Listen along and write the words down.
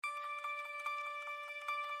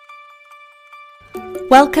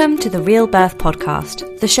Welcome to the Real Birth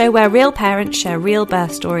Podcast, the show where real parents share real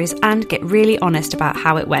birth stories and get really honest about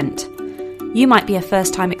how it went. You might be a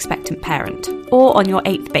first-time expectant parent, or on your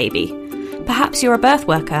 8th baby. Perhaps you're a birth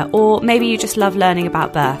worker, or maybe you just love learning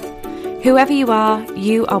about birth. Whoever you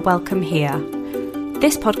are welcome here.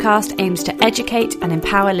 This podcast aims to educate and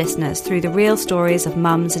empower listeners through the real stories of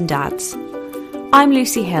mums and dads. I'm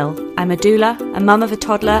Lucy Hill. I'm a doula, a mum of a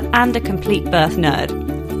toddler, and a complete birth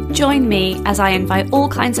nerd. Join me as I invite all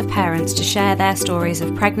kinds of parents to share their stories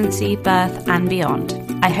of pregnancy, birth, and beyond.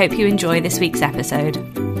 I hope you enjoy this week's episode.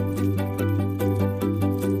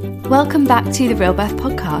 Welcome back to the Real Birth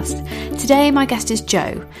Podcast. Today my guest is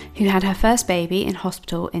Jo, who had her first baby in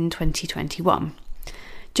hospital in 2021.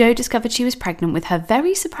 Jo discovered she was pregnant with her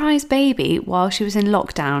very surprise baby while she was in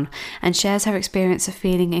lockdown and shares her experience of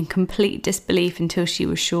feeling in complete disbelief until she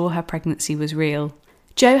was sure her pregnancy was real.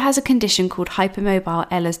 Jo has a condition called Hypermobile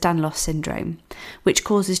Ehlers-Danlos syndrome, which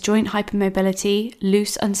causes joint hypermobility,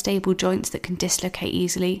 loose, unstable joints that can dislocate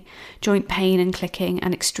easily, joint pain and clicking,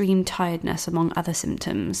 and extreme tiredness, among other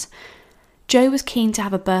symptoms. Jo was keen to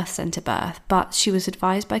have a birth centre birth, but she was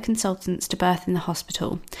advised by consultants to birth in the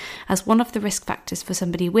hospital, as one of the risk factors for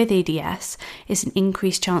somebody with EDS is an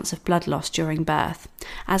increased chance of blood loss during birth,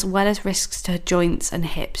 as well as risks to joints and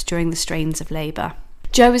hips during the strains of labour.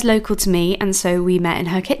 Jo is local to me, and so we met in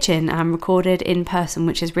her kitchen and recorded in person,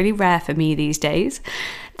 which is really rare for me these days.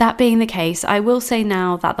 That being the case, I will say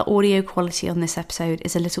now that the audio quality on this episode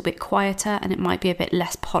is a little bit quieter and it might be a bit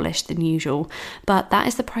less polished than usual, but that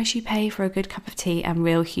is the price you pay for a good cup of tea and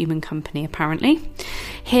real human company, apparently.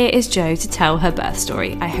 Here is Jo to tell her birth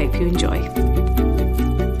story. I hope you enjoy.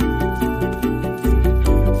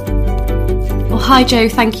 Well, hi Jo,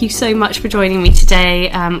 thank you so much for joining me today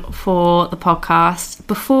for the podcast.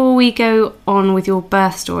 Before we go on with your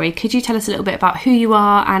birth story, could you tell us a little bit about who you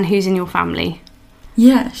are and who's in your family?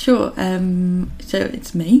 Yeah, sure. So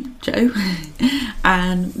it's me, Jo,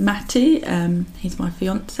 and Matty, he's my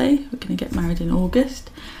fiance. We're going to get married in August.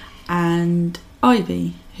 And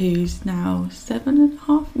Ivy, who's now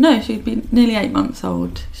 7.5. No, she'd be nearly 8 months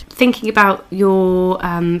old. Thinking about your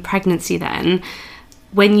pregnancy then,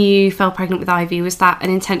 when you fell pregnant with Ivy, was that an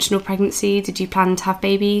intentional pregnancy? Did you plan to have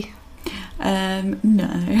baby? No.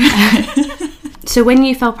 So when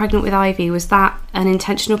you fell pregnant with Ivy, was that an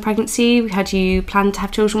intentional pregnancy? Had you planned to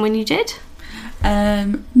have children when you did?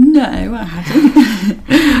 No, I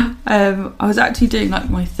hadn't. I was actually doing like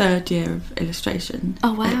my 3rd year of illustration.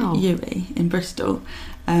 Oh wow. At UWE in Bristol.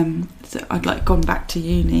 So I'd like gone back to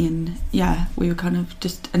uni, and yeah, we were kind of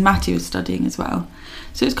just, and Matty was studying as well.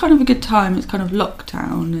 So it was kind of a good time. It's kind of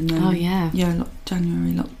lockdown, and then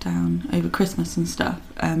January lockdown over Christmas and stuff.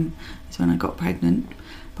 Is when I got pregnant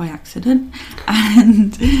by accident,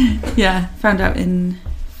 and found out in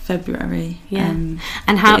February. And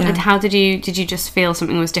how did you just feel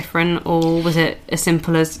something was different, or was it as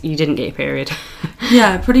simple as you didn't get your period?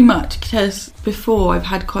 Yeah, pretty much, because before I've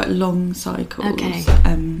had quite long cycles. Okay.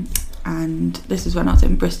 And this is when I was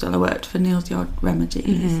in Bristol. I worked for Neil's Yard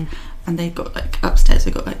Remedies, and they got like upstairs.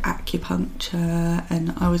 They got like acupuncture,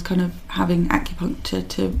 and I was kind of having acupuncture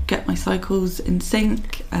to get my cycles in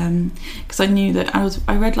sync, because I knew that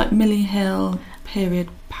I read like Millie Hill Period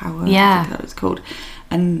Power. Yeah, I think that was called.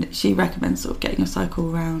 And she recommends sort of getting a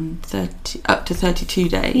cycle around up to 32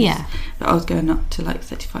 days. Yeah. But I was going up to like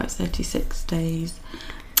 35, 36 days.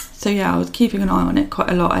 So yeah, I was keeping an eye on it quite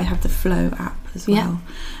a lot. I have the Flow app as well. Yeah.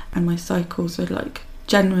 And my cycles were like,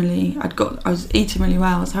 generally, I was eating really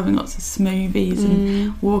well. I was having lots of smoothies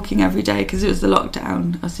and walking every day because it was the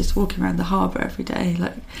lockdown. I was just walking around the harbour every day,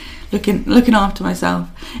 like looking after myself.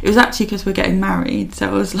 It was actually because we're getting married, so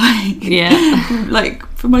I was like, like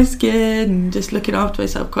for my skin and just looking after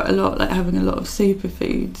myself quite a lot, like having a lot of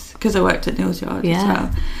superfoods because I worked at Neil's Yard as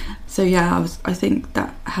well. So yeah, I think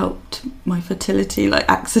that helped my fertility, like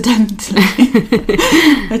accidentally.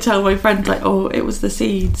 I tell my friends like, oh, it was the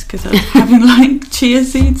seeds, because I was having like chia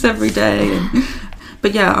seeds every day.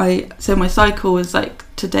 But yeah, so my cycle was like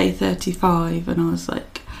to day 35, and I was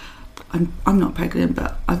like, I'm not pregnant,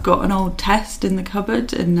 but I've got an old test in the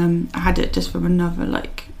cupboard, and I had it just from another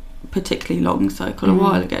like particularly long cycle a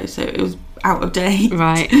while ago, so it was out of date.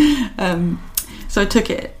 Right. So I took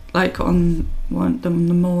it like on the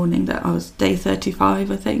morning that I was day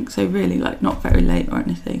 35, I think, so really like not very late or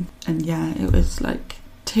anything. And yeah, it was like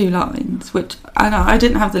 2 lines, which I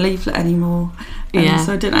didn't have the leaflet anymore,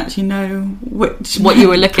 so I didn't actually know what you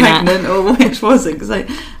were looking at or which wasn't, because I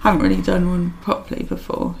haven't really done one properly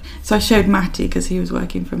before. So I showed Matty, because he was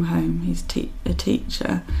working from home. He's a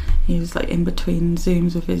teacher. He was like in between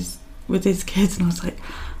Zooms with his kids, and I was like,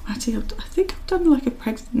 Actually, I think I've done like a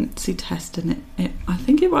pregnancy test, and I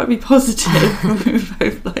think it might be positive. We were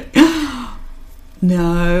both like,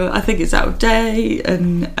 no, I think it's out of date,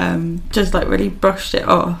 and just like really brushed it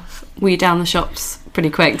off. Were you down the shops pretty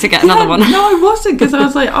quick to get another one? No, I wasn't, because I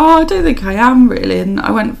was like, I don't think I am really. And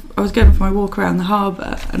I was going for my walk around the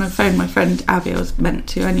harbour, and I phoned my friend Abby. I was meant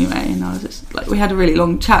to anyway, and I was just like, we had a really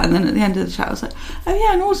long chat, and then at the end of the chat I was like, oh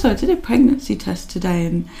yeah, and also I did a pregnancy test today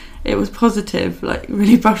and it was positive, like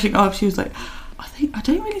really brushing off. She was like, I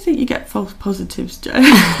don't really think you get false positives, Jo.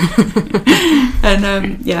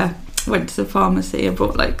 And went to the pharmacy and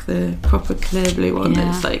bought like the proper clear blue one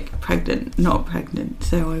that's like pregnant, not pregnant,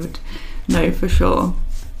 so I would know for sure.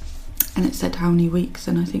 And it said how many weeks,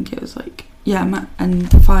 and I think it was like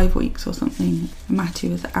and 5 weeks or something. Matty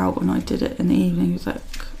was out when I did it in the evening. He was like,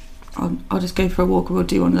 I'll just go for a walk, or we'll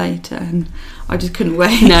do one later, and I just couldn't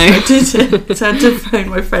wait. No. So I did it. So I had to phone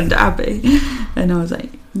my friend Abby, and I was like,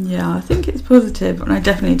 yeah, I think it's positive. And I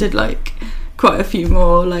definitely did like quite a few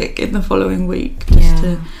more like in the following week, just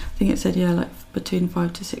to, I think it said like between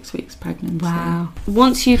 5 to 6 weeks pregnant. Wow. So.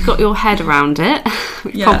 Once you'd got your head around it,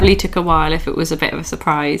 which probably took a while if it was a bit of a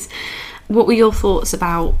surprise, what were your thoughts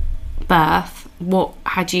about birth? What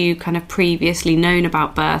had you kind of previously known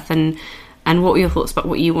about birth, and what were your thoughts about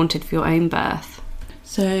what you wanted for your own birth?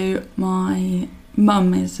 So my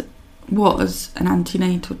mum was an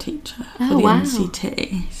antenatal teacher for the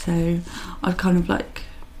MCT, so I've kind of like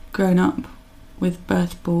grown up with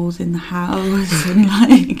birth balls in the house and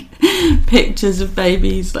like pictures of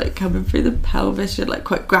babies like coming through the pelvis, like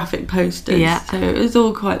quite graphic posters. So it was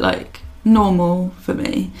all quite like normal for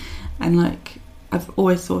me, and like I've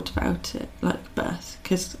always thought about it like birth,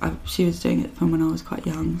 because she was doing it from when I was quite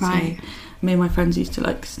young. Right. So me and my friends used to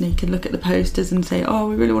like sneak and look at the posters and say,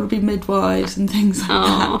 we really want to be midwives and things like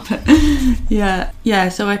that.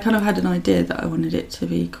 But so I kind of had an idea that I wanted it to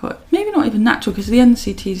be quite, maybe not even natural, because the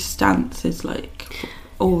NCT's stance is like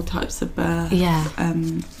all types of birth.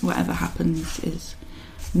 Whatever happens is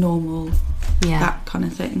normal, that kind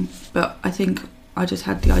of thing. But I think I just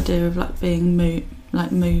had the idea of like being moving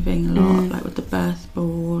a lot, like with the birth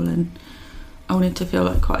ball, and I wanted to feel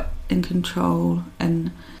like quite in control.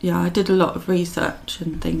 And I did a lot of research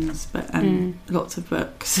and things, but lots of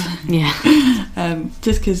books.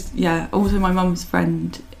 Just because also my mum's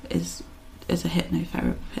friend is a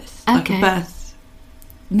hypnotherapist, like a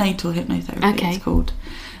natal hypnotherapy it's called,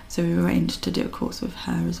 so we arranged to do a course with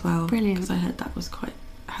her as well. Brilliant. Because I heard that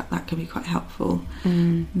could be quite helpful,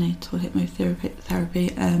 natal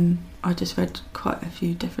hypnotherapy. I just read quite a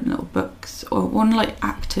few different little books, or one like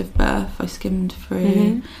active birth I skimmed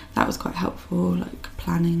through. That was quite helpful, like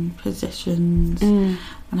planning positions. And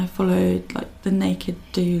I followed like the naked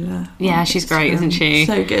doula. She's great, isn't she?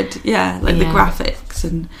 So good. The graphics,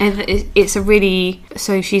 and it's a really,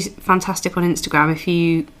 so she's fantastic on Instagram. If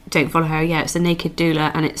you don't follow her, it's the naked doula,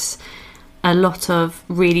 and it's a lot of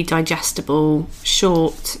really digestible,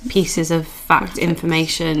 short pieces of fact,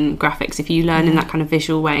 information, graphics, if you learn in that kind of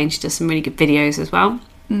visual way, and she does some really good videos as well.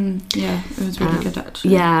 It was really good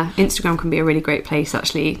actually. Instagram can be a really great place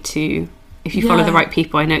actually to, if you follow the right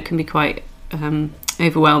people. I know it can be quite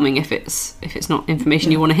overwhelming if it's not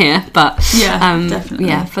information you want to hear, but definitely.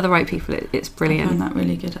 For the right people it's brilliant. I found that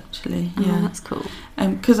really good actually. That's cool.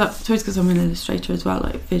 Because I'm an illustrator as well,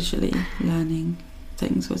 like visually learning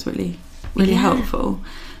things was really helpful,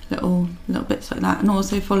 little bits like that. And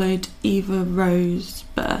also followed Eva Rose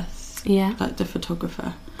Birth, like the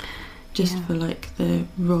photographer, just for like the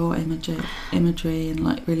raw imagery and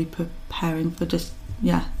like really preparing for just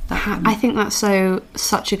that. I think that's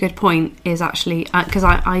such a good point, is actually because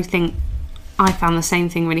I think I found the same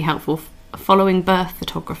thing really helpful following birth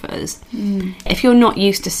photographers. If you're not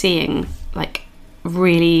used to seeing like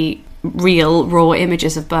really real raw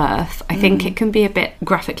images of birth, I think it can be a bit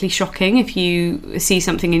graphically shocking if you see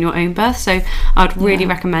something in your own birth. So I'd really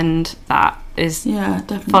recommend that, is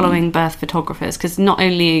following birth photographers, because not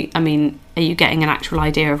only are you getting an actual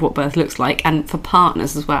idea of what birth looks like, and for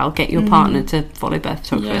partners as well, get your partner to follow birth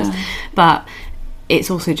photographers, but it's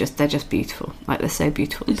also they're just beautiful, like they're so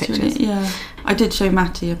beautiful, the pictures. Really, I did show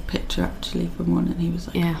Matty a picture actually from one, and he was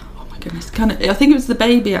like, oh my goodness, I think it was the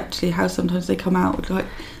baby actually, how sometimes they come out with like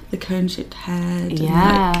the cone-shaped head, and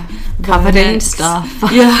like covered in stuff.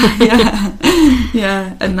 And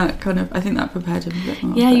that kind of, I think that prepared him a bit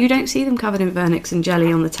more. You don't see them covered in vernix and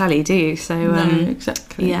jelly on the telly, do you? So no,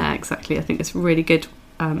 exactly. Exactly. I think it's really good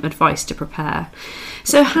advice to prepare.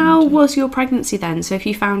 So how was your pregnancy then? So if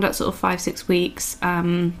you found out sort of 5-6 weeks,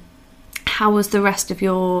 how was the rest of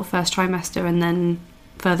your first trimester, and then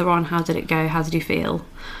further on, how did it go? How did you feel?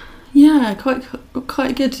 Yeah,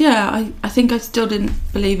 quite good. Yeah, I think I still didn't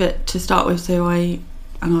believe it to start with, so I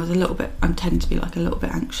tend to be like a little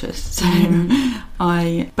bit anxious, so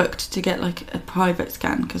I booked to get like a private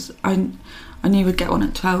scan, because I knew we'd get one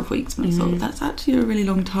at 12 weeks, and I thought that's actually a really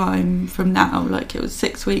long time from now. Like, it was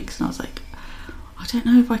 6 weeks, and I was like, I don't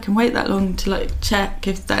know if I can wait that long to like check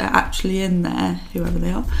if they're actually in there, whoever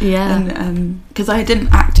they are. Yeah. And because I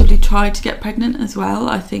didn't actively try to get pregnant as well,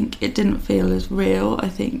 I think it didn't feel as real. I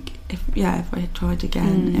think if I had tried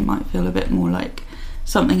again, it might feel a bit more like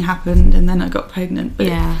something happened and then I got pregnant, but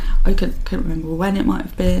I couldn't remember when it might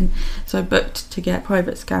have been. So I booked to get a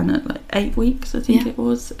private scan at like 8 weeks, I think it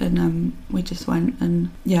was, and we just went, and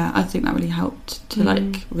I think that really helped to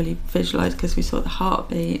like really visualise, because we saw the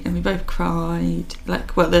heartbeat and we both cried,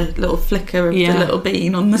 like, well, the little flicker of the little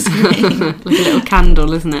bean on the screen. Like a little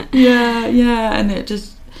candle, isn't it? Yeah, and it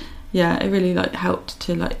just it really like helped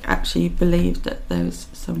to like actually believe that there was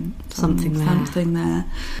something there.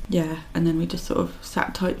 Yeah, and then we just sort of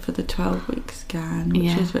sat tight for the 12-week scan,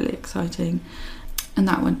 which was really exciting, and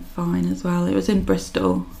that went fine as well. It was in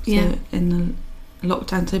Bristol, so in the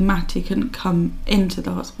lockdown, so Matty couldn't come into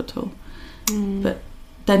the hospital, but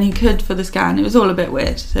then he could for the scan. It was all a bit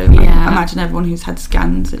weird, so I imagine everyone who's had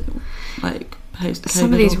scans like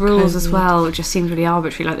some of these rules as well just seem really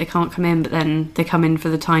arbitrary, like they can't come in, but then they come in for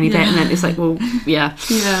the tiny bit, and then it's like, well,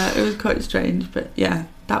 it was quite strange, but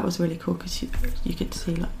that was really cool, because you could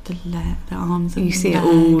see like the arms and you see legs. It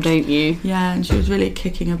all, don't you? And she was really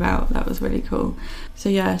kicking about. That was really cool.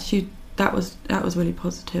 So that was really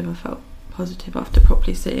positive. I felt positive after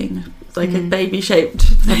properly seeing like a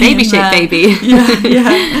baby-shaped baby.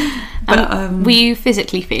 But were you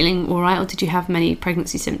physically feeling all right, or did you have many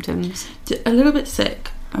pregnancy symptoms? A little bit sick.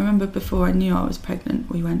 I remember before I knew I was pregnant,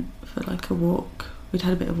 we went for like a walk. We'd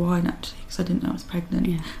had a bit of wine actually, because I didn't know I was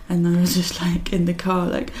pregnant, and I was just like in the car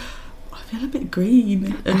like, I feel a bit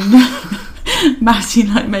green, and Matty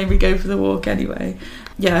like made me go for the walk anyway.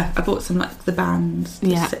 I bought some like the bands,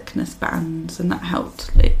 the sickness bands, and that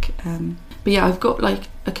helped. Like, but I've got like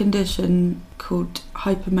a condition called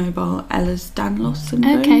Hypermobile Ehlers-Danlos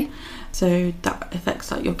syndrome. Okay. So that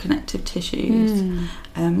affects like your connective tissues.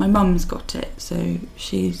 My mum's got it, so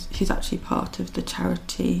she's actually part of the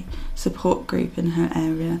charity support group in her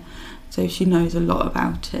area, so she knows a lot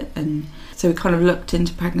about it, and so we kind of looked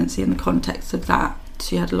into pregnancy in the context of that.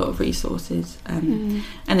 She had a lot of resources, and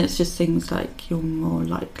it's just things like you're more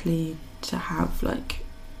likely to have like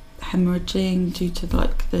hemorrhaging due to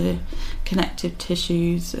like the connective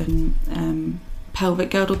tissues, and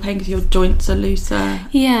pelvic girdle pain because your joints are looser.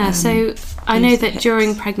 So I know that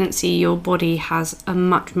during pregnancy your body has a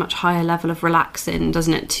much higher level of relaxin,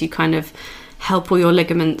 doesn't it, to kind of help all your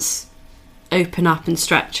ligaments open up and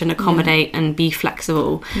stretch and accommodate and be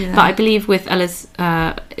flexible. But I believe with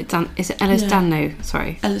Ehlers-Danlos?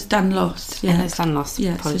 Sorry. Ehlers-Danlos.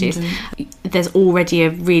 Ehlers-Danlos, apologies. There's already a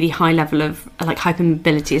really high level of like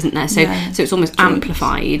hypermobility, isn't there? So it's almost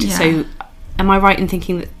amplified. So am I right in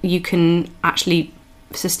thinking that you can actually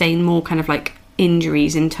sustain more kind of like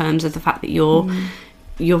injuries in terms of the fact that you're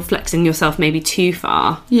flexing yourself maybe too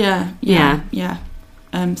far?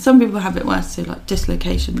 Some people have it worse, so like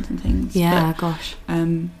dislocations and things. Gosh.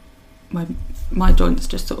 My joints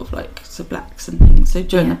just sort of like sublux and things. So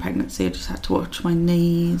during the pregnancy, I just had to watch my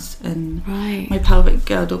knees, and my pelvic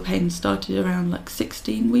girdle pain started around like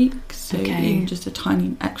 16 weeks. So even just a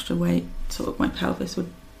tiny extra weight, sort of my pelvis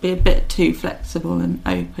would be a bit too flexible and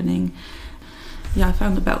opening. I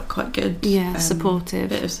found the belt quite good. Supportive.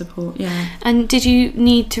 Bit of support, And did you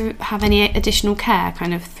need to have any additional care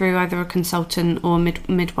kind of through either a consultant or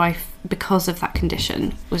midwife because of that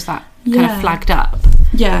condition? Was that kind of flagged up?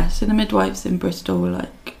 So the midwives in Bristol were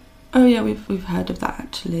like, oh yeah, we've heard of that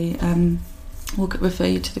actually. We'll refer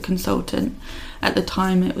you to the consultant. At the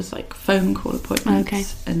time it was like phone call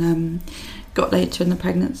appointments. And got later in the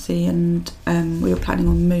pregnancy, and we were planning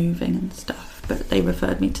on moving and stuff. But they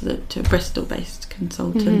referred me to a Bristol-based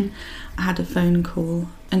consultant. I had a phone call,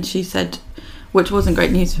 and she said, which wasn't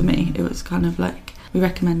great news for me, it was kind of like, we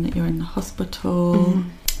recommend that you're in the hospital,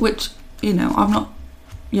 which, I'm not,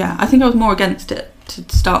 I think I was more against it to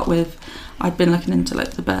start with. I'd been looking into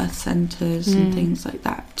like the birth centres and things like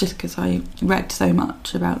that, just because I read so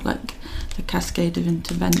much about like the cascade of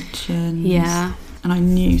interventions. And I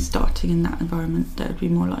knew starting in that environment that would be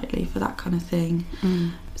more likely for that kind of thing.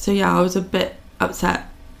 So I was a bit upset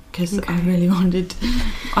because I really wanted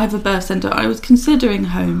either birth centre. I was considering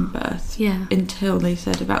home birth until they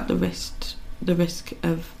said about the risk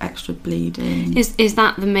of extra bleeding. Is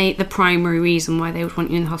that the primary reason why they would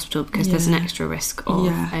want you in the hospital, because there's an extra risk of?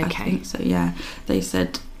 I think so. They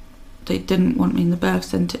said they didn't want me in the birth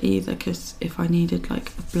centre either, because if I needed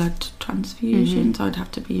like a blood transfusion, so I'd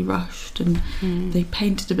have to be rushed, and they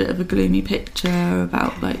painted a bit of a gloomy picture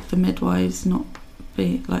about like the midwives not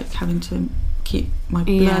be like having to keep my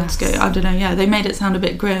bloods going. I don't know, yeah, they made it sound a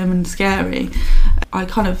bit grim and scary. I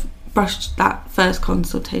kind of brushed that first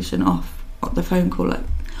consultation off on the phone call, like,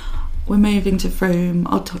 we're moving to Frome,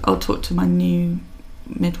 I'll talk to my new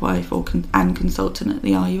midwife and consultant at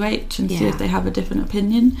the RUH and see if they have a different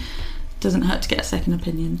opinion. Doesn't hurt to get a second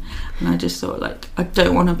opinion. And I just thought, like, I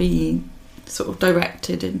don't want to be sort of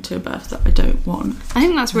directed into a birth that I don't want. I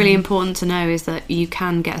think that's really important to know, is that you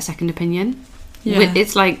can get a second opinion.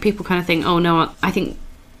 It's like people kind of think, oh no, I think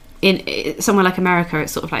in somewhere like America,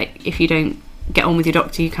 it's sort of like, if you don't get on with your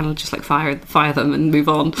doctor, you kind of just like fire them and move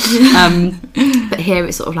on. But here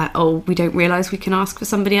it's sort of like, oh, we don't realise we can ask for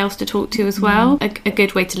somebody else to talk to as well. A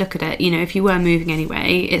good way to look at it, you know, if you were moving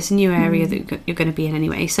anyway, it's a new area that you're going to be in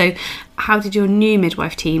anyway. So how did your new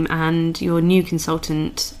midwife team and your new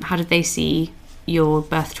consultant, how did they see your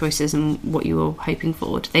birth choices and what you were hoping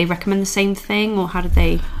for? Did they recommend the same thing, or how did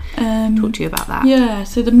they talk to you about that? Yeah,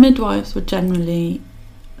 so the midwives were generally,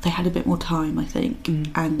 they had a bit more time, I think,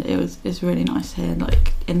 and it's really nice here.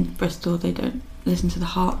 Like in Bristol, they don't listen to the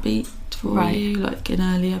heartbeat for you, like in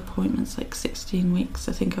early appointments, like 16 weeks,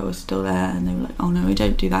 I think I was still there, and they were like, oh no, we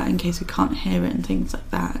don't do that in case we can't hear it and things like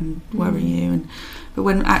that, and worry you. But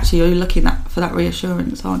when actually you're looking for that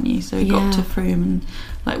reassurance, aren't you? So we got to Frome, and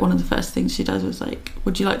like one of the first things she does was like,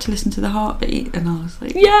 would you like to listen to the heartbeat? And I was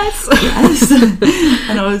like, yes.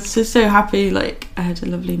 And I was just so happy. Like, I had a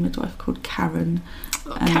lovely midwife called Karen.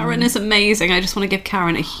 Karen is amazing. I just want to give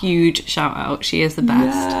Karen a huge shout out. She is the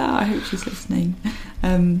best. Yeah, I hope she's listening.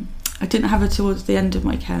 I didn't have her towards the end of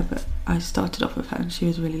my care, but I started off with her, and she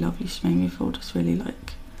was really lovely. She made me feel just really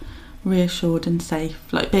like reassured and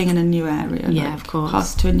safe, like being in a new area, like of course,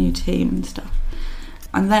 passed to a new team and stuff.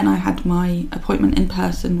 And then I had my appointment in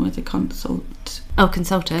person with a consultant.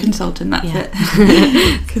 That's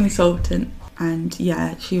it. Consultant. And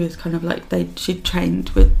yeah, she was kind of like, she'd trained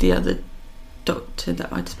with the other doctor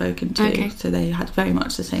that I'd spoken to, so they had very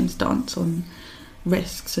much the same stance on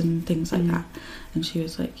risks and things like that. And she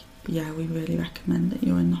was like, yeah, we really recommend that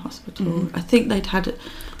you're in the hospital. I think they'd had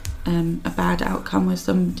a bad outcome with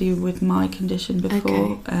somebody with my condition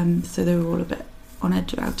before, so they were all a bit on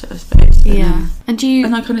edge about it, I suppose.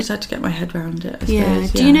 And I kind of just had to get my head around it, I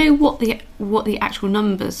suppose. Do you know what the actual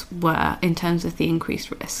numbers were in terms of the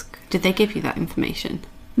increased risk? Did they give you that information?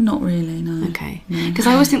 Not really, no. Okay. Because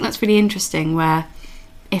I always think that's really interesting, where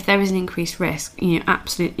if there is an increased risk, you know,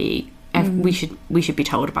 absolutely we should be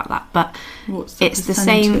told about that. But it's the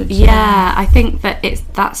same. Yeah, I think that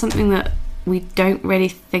that's something that we don't really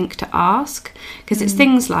think to ask, because it's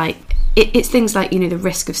things like you know, the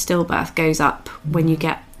risk of stillbirth goes up when you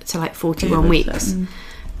get to like 41 weeks,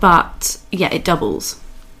 but it doubles.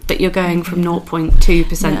 But you're going from 0.2% to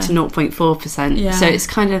 0.4%. So it's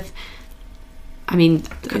kind of, I mean,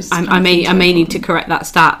 I may need to correct that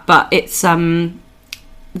stat, but it's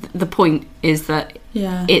the point is that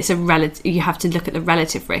it's a relative. You have to look at the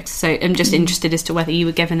relative risk. So I'm just interested as to whether you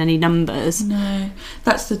were given any numbers. No,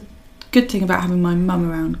 that's the good thing about having my mum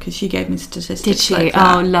around, because she gave me statistics. Did she? Like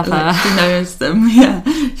that. Oh, love her. She knows them. Yeah,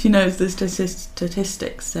 she knows the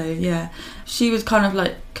statistics. So yeah, she was kind of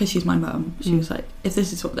like, because she's my mum, she was like, if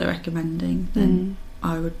this is what they're recommending, then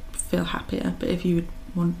I would feel happier. But if you would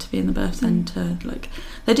want to be in the birth centre, like,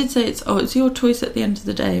 they did say it's your choice at the end of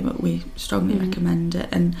the day, but we strongly recommend it.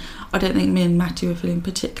 And I don't think me and Matty were feeling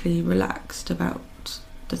particularly relaxed about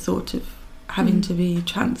the thought of having to be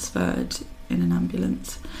transferred in an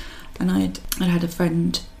ambulance. And I'd had a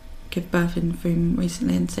friend give birth in Frome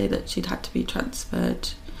recently and say that she'd had to be transferred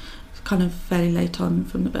kind of fairly late on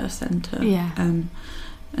from the birth centre.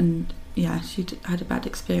 And she'd had a bad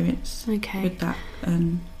experience with that.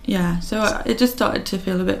 So it just started to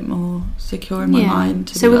feel a bit more secure in my mind.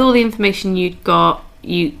 So with all the information you'd got,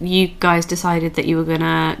 you guys decided that you were going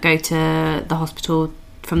to go to the hospital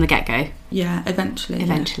from the get-go? Yeah, eventually.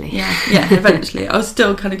 Eventually. Eventually. I was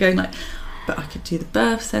still kind of going like, but I could do the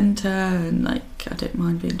birth centre, and like, I don't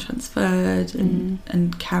mind being transferred.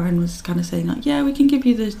 And Karen was kind of saying like, yeah, we can give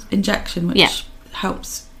you the injection, which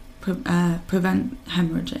helps prevent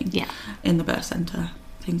hemorrhaging in the birth centre,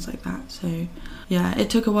 things like that. So yeah, it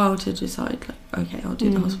took a while to decide, like, okay, I'll do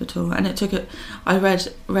the hospital. And it took I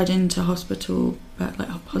read into hospital, but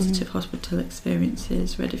like positive hospital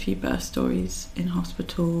experiences, read a few birth stories in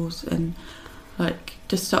hospitals, and like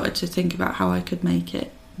just started to think about how I could make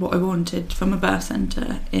it what I wanted from a birth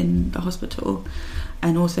centre in the hospital.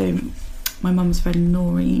 And also my mum's friend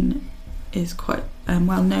Noreen is quite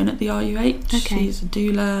well known at the RUH. Okay. She's a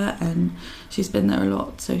doula and she's been there a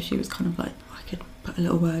lot, so she was kind of like, I could put a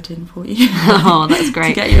little word in for you. Oh, that's great.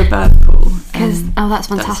 To get you a birth pool. That's fantastic.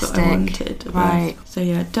 That's what I wanted. Right. So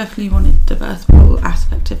yeah, definitely wanted the birth pool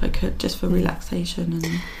aspect if I could, just for relaxation. And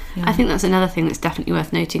yeah. I think that's another thing that's definitely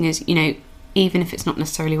worth noting is, you know, even if it's not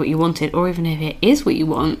necessarily what you wanted, or even if it is what you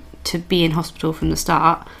want, to be in hospital from the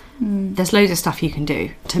start, there's loads of stuff you can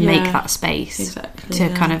do to make that space to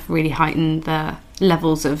kind of really heighten the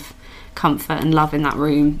levels of comfort and love in that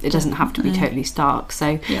room. It doesn't have to be totally stark,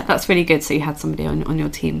 so that's really good. So you had somebody on your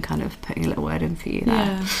team kind of putting a little word in for you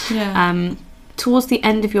there. Towards the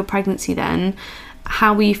end of your pregnancy then,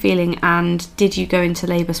 how were you feeling, and did you go into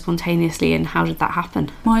labour spontaneously, and how did that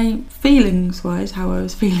happen? My feelings wise, how I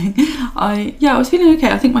was feeling, I was feeling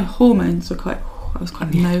okay. I think my hormones were I was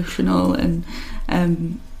quite emotional and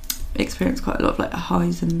experienced quite a lot of like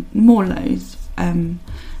highs and more lows,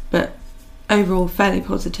 but overall fairly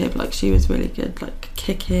positive. Like, she was really good, like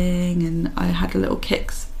kicking, and I had a little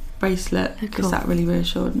kicks bracelet because that really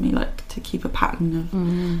reassured me, like, to keep a pattern of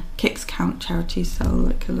kicks count, charities sell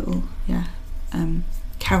like a little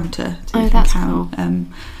counter so you can count. Cool.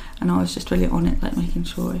 And I was just really on it, like making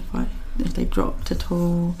sure if they dropped at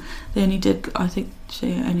all. They only did, I think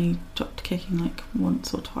she only dropped kicking like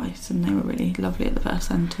once or twice, and they were really lovely at the birth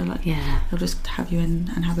centre. Like, they'll just have you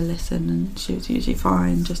in and have a listen, and she was usually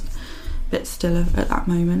fine, just a bit still at that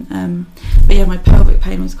moment. But yeah, my pelvic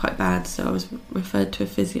pain was quite bad, so I was referred to a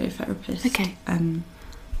physiotherapist. Okay. And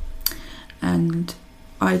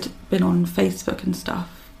I'd been on Facebook and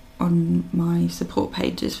stuff on my support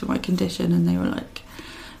pages for my condition, and they were like,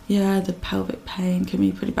 yeah, the pelvic pain can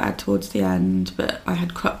be pretty bad towards the end, but I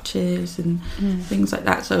had crutches and things like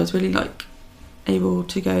that, so I was really like able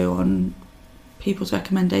to go on people's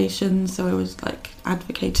recommendations. So I was like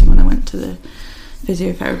advocating when I went to the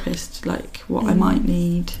physiotherapist, like what I might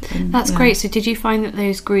need. And, that's great. So did you find that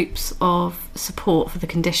those groups of support for the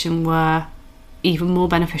condition were even more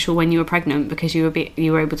beneficial when you were pregnant, because you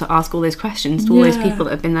were able to ask all those questions to all those people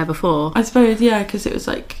that have been there before? I suppose, because it was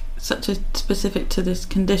like such a specific to this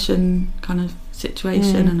condition kind of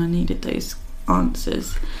situation, and I needed those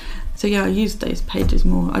answers. So I used those pages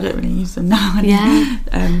more. I don't really use them now. But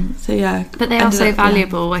they are so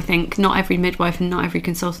valuable. I think not every midwife and not every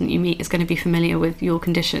consultant you meet is going to be familiar with your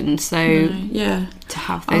condition. So to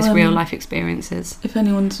have those real life experiences. If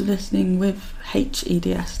anyone's listening with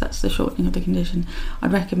HEDS, that's the shortening of the condition,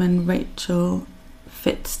 I'd recommend Rachel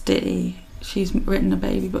Fitz-D. She's written a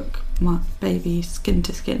baby book, My Baby Skin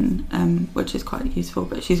to Skin, which is quite useful,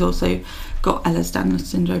 but she's also got Ehlers-Danlos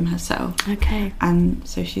syndrome herself. Okay. And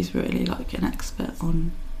so she's really like an expert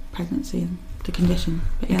on pregnancy and the condition.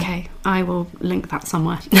 But okay, I will link that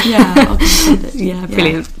somewhere. I'll send it.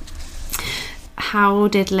 Brilliant. How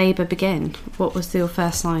did labour begin? What was your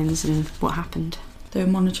first signs and what happened? They were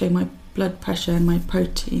monitoring my blood pressure and my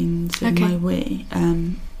proteins and my wee,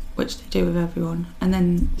 which they do with everyone, and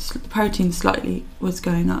then the protein slightly was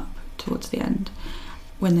going up towards the end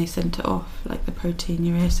when they sent it off, like the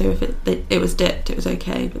proteinuria. So if it was dipped, it was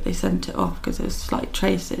okay, but they sent it off because there was slight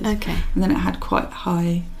traces. Okay. And then it had quite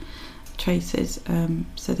high traces,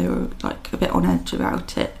 so they were like a bit on edge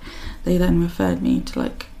about it. They then referred me to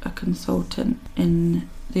like a consultant in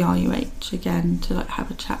the RUH again to like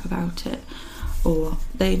have a chat about it. Or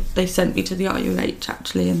they sent me to the RUH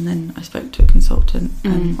actually, and then I spoke to a consultant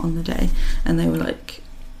on the day, and they were like,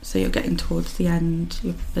 so you're getting towards the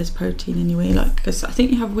end, there's protein in your wee, like, because I think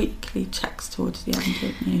you have weekly checks towards the end,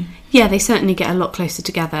 don't you? Yeah, they certainly get a lot closer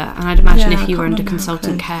together, and I'd imagine if you were under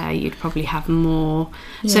consultant care, you'd probably have more.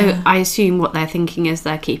 So I assume what they're thinking is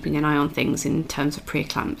they're keeping an eye on things in terms of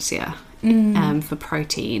preeclampsia. For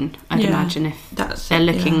protein, I'd imagine if they're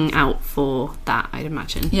looking out for that, I'd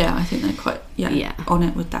imagine. Yeah, I think they're quite on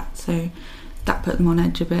it with that. So that put them on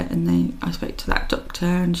edge a bit, and I spoke to that doctor,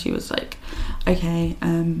 and she was like, "Okay,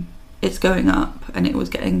 it's going up," and it was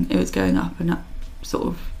going up and up, sort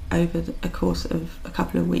of over a course of a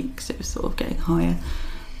couple of weeks. It was sort of getting higher,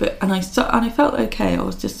 and I felt okay. I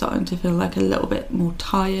was just starting to feel like a little bit more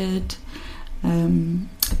tired.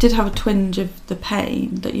 I did have a twinge of the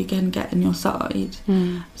pain that you can get in your side,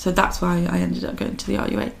 so that's why I ended up going to the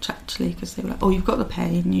RUH actually, because they were like, oh, you've got the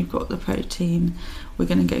pain, you've got the protein, we're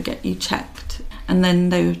going to go get you checked. And then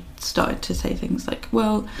they started to say things like,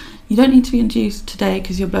 well, you don't need to be induced today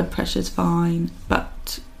because your blood pressure's fine,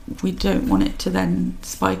 but we don't want it to then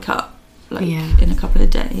spike up in a couple of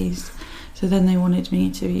days. So then they wanted me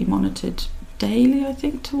to be monitored daily, I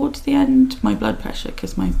think, towards the end, my blood pressure,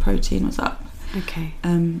 because my protein was up. Okay.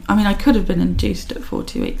 I mean, I could have been induced at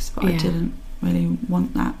 40 weeks, but I didn't really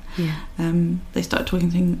want that. They started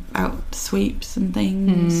talking about sweeps and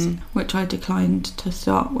things, which I declined to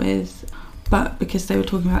start with. But because they were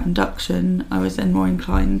talking about induction, I was then more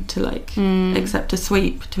inclined to like accept a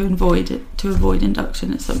sweep to avoid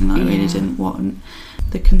induction. It's something that I really didn't want.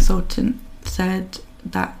 The consultant said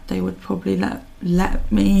that they would probably let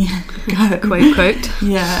me go, quote,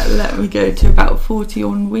 let me go to about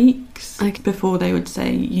 41 weeks before they would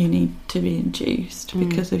say you need to be induced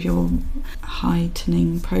because of your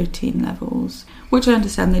heightening protein levels, which I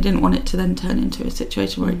understand. They didn't want it to then turn into a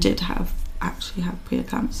situation where I did actually have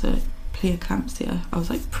preeclampsia. I was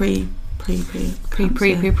like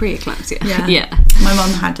pre-eclampsia. Yeah. My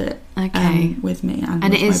mum had it with me,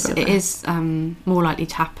 and it is more likely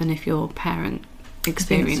to happen if your parent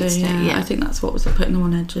experienced it. Yeah, I think that's what was putting them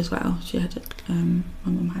on edge as well. She had it. My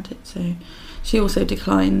mum had it, so she also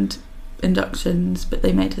declined inductions, but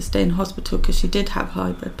they made her stay in hospital because she did have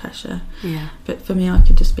high blood pressure. Yeah. But for me, I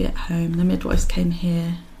could just be at home. The midwives came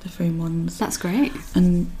here. The Froome ones. That's great.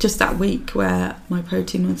 And just that week where my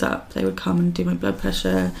protein was up, they would come and do my blood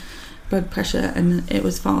pressure, and it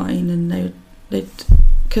was fine. And they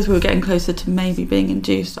because we were getting closer to maybe being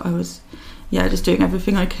induced, I was, just doing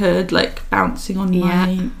everything I could, like bouncing on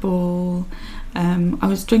my ball. I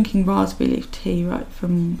was drinking raspberry leaf tea right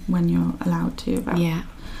from when you're allowed to.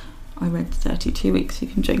 I read 32 weeks you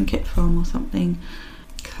can drink it from or something.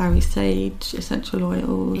 Clary sage, essential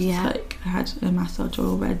oils. Like I had a massage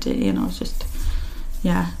oil ready, and I was just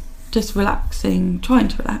relaxing, trying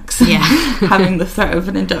to relax. Having the threat of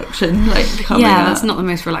an induction coming up. That's not the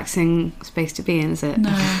most relaxing space to be in, is it?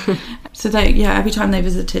 No. So every time they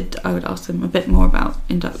visited, I would ask them a bit more about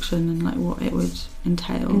induction and like what it would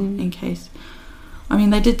entail in case. I mean,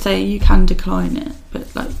 they did say you can decline it,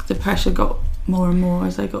 but like the pressure got more and more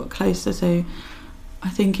as I got closer. So I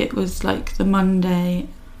think it was like the Monday,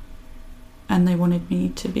 and they wanted me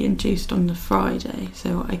to be induced on the Friday.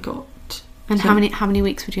 So I got. And how many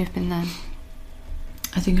weeks would you have been then?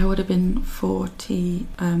 I think I would have been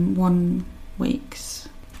 41 weeks.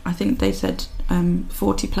 I think they said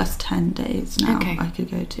 40 plus 10 days now I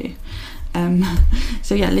could go to.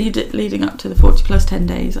 Leading up to the 40 plus 10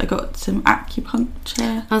 days, I got some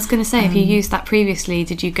acupuncture. I was going to say, if you used that previously,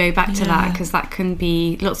 did you go back to that? Because that can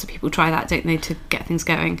be, lots of people try that, don't they, to get things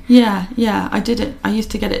going? Yeah, I did it. I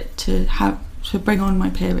used to get it to bring on my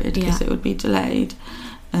period because it would be delayed.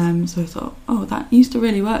 So I thought, that used to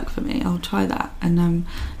really work for me. I'll try that. And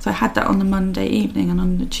so I had that on the Monday evening, and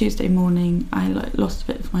on the Tuesday morning, I lost a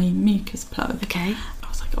bit of my mucus plug. Okay. I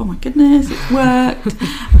was like, oh my goodness, it's worked.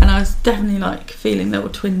 And I was definitely feeling little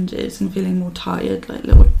twinges and feeling more tired, like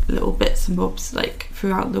little bits and bobs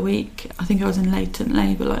throughout the week. I think I was in latent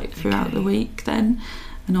labour throughout the week then.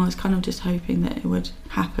 And I was kind of just hoping that it would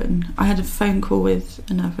happen. I had a phone call with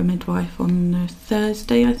another midwife on the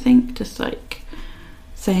Thursday, I think, just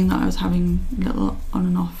saying that I was having little on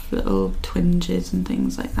and off little twinges and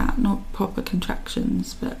things like that, not proper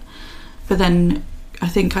contractions, but then I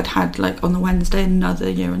think I'd had on the Wednesday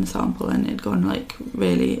another urine sample, and it'd gone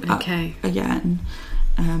really up again,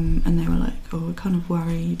 and they were we're kind of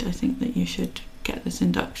worried, I think that you should get this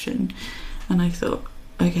induction. And I thought,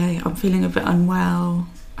 okay, I'm feeling a bit unwell.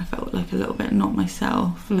 I felt a little bit not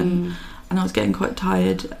myself, and I was getting quite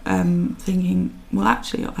tired, thinking, well,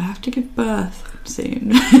 actually, I have to give birth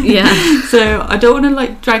soon. So I don't want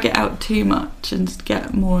to drag it out too much and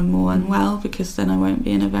get more and more unwell, because then I won't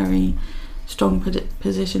be in a very strong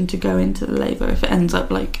position to go into the labour. If it ends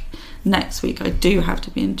up next week I do have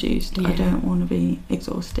to be induced, I don't want to be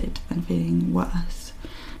exhausted and feeling worse.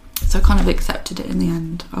 So I kind of accepted it in the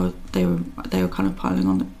end. They were kind of piling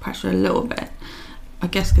on the pressure a little bit, I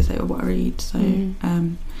guess because they were worried. So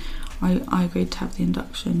I agreed to have the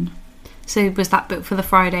induction. So was that booked for the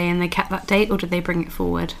Friday and they kept that date, or did they bring it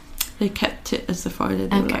forward? They kept it as the Friday.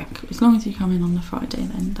 They were as long as you come in on the Friday,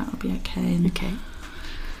 then that'll be okay. And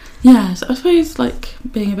yeah, so I suppose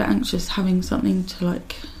being a bit anxious, having something to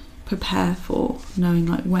prepare for, knowing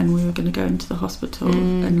when we were going to go into the hospital,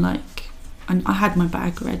 and I had my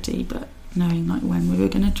bag ready, but knowing when we were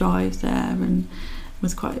going to drive there and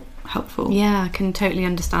was quite helpful. Yeah, I can totally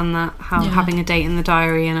understand that, how having a date in the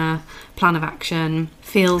diary and a plan of action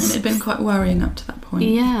feels... And it had been quite worrying up to that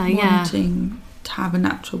point. Wanting to have a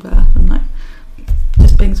natural birth and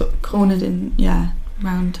just being sort of cornered in,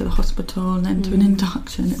 round to the hospital and then to an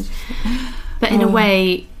induction. But in a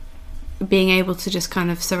way, being able to just kind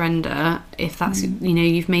of surrender, if that's,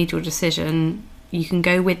 you've made your decision, you can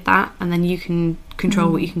go with that, and then you can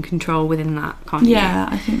control what you can control within that, can't you? Yeah,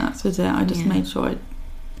 I think that's was it. I just made sure I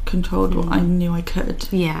controlled what I knew I could.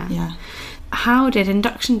 Yeah. how did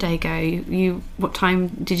induction day go? What time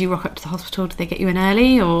did you rock up to the hospital? Did they get you in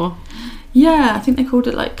early, or? Yeah, I think they called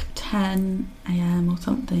it like 10 a.m. or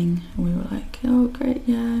something, and we were like, oh great,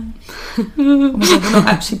 yeah. Oh my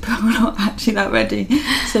god, we're not actually that ready.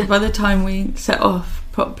 So by the time we set off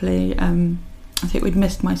properly, I think we'd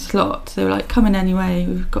missed my slot. So they were like, come in anyway,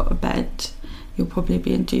 we've got a bed, you'll probably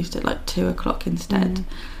be induced at like 2 o'clock instead.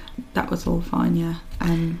 That was all fine, yeah.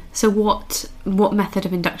 So what method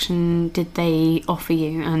of induction did they offer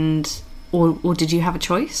you, and or did you have a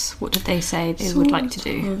choice? What did they say they would like to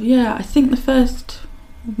do? Yeah, I think the first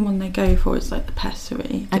one they go for is like the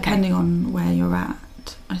pessary, depending on where you're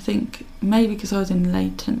at. I think maybe because I was in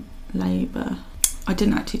latent labour, I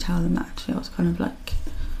didn't actually tell them that. Actually, I was kind of like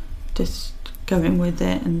just going with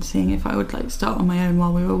it and seeing if I would like start on my own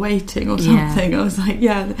while we were waiting or something. I was like,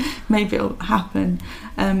 yeah, maybe it'll happen.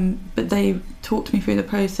 But they talked me through the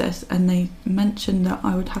process, and they mentioned that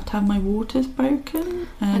I would have to have my waters broken.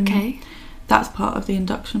 That's part of the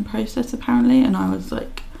induction process apparently, and I was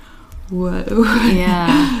like, whoa,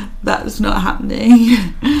 yeah, that's not happening.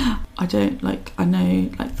 I know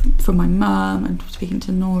from my mum and speaking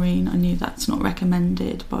to Noreen, I knew that's not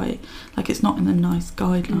recommended by, like, it's not in the NICE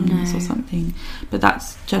guidelines or something, but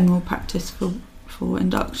that's general practice for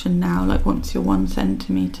induction now. Like once you're 1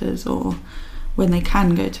 centimetres, or when they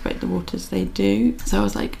can go to break the waters, they do. So I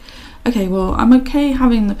was like, okay, well, I'm okay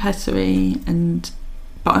having the pessary,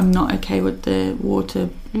 but I'm not okay with the water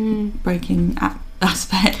breaking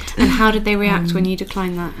aspect. And how did they react when you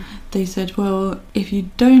declined that? They said, well, if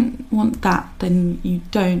you don't want that, then you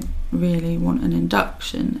don't really want an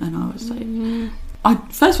induction. And I was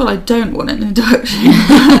like, first of all, I don't want an induction.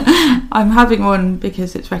 I'm having one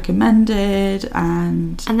because it's recommended,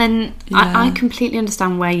 and then I completely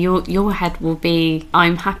understand where your head will be.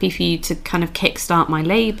 I'm happy for you to kind of kickstart my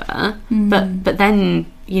labour, but then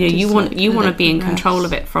you want to be in control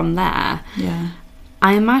of it from there. Yeah.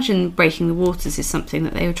 I imagine breaking the waters is something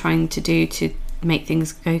that they were trying to do to make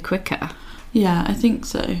things go quicker. Yeah, I think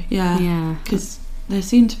so. Yeah. Because there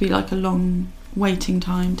seemed to be like a long waiting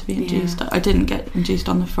time to be induced. I didn't get induced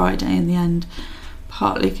on the Friday in the end,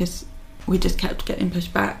 partly because we just kept getting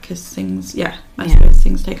pushed back because things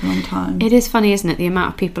take a long time. It is funny, isn't it, the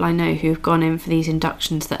amount of people I know who have gone in for these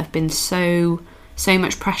inductions that have been so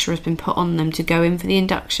much pressure has been put on them to go in for the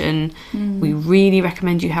induction. We really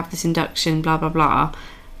recommend you have this induction, blah blah blah,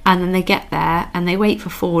 and then they get there and they wait for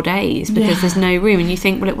 4 days because there's no room, and you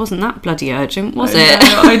think, well, it wasn't that bloody urgent, was it?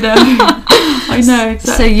 I know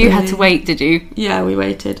exactly. So you had to wait, did you? Yeah, we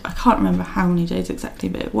waited. I can't remember how many days exactly,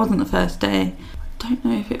 but it wasn't the first day. I don't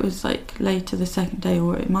know if it was like later the second day,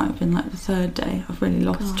 or it might have been like the third day. I've really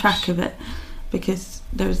lost track of it, because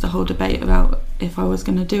there was the whole debate about if I was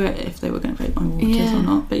going to do it, if they were going to break my waters or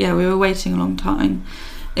not. But yeah, we were waiting a long time.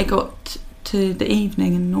 It got to the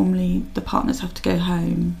evening, and normally the partners have to go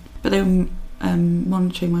home, but they were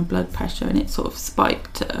monitoring my blood pressure, and it sort of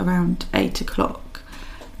spiked at around 8 o'clock,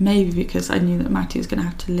 maybe because I knew that Matty was going to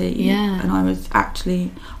have to leave. And I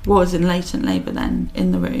was in latent labour then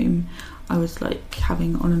in the room. I was like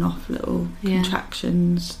having on and off little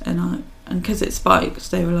contractions, and because it spiked,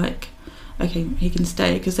 they were like, okay, he can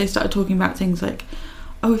stay, because they started talking about things like,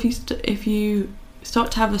 oh, if you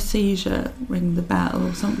start to have a seizure, ring the bell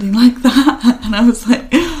or something like that. And I was like,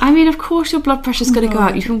 I mean, of course your blood pressure's going to go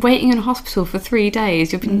up. You've been waiting in hospital for 3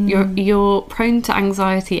 days. You're prone to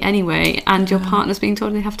anxiety anyway, and your partner's being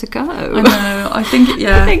told they have to go. I know. I think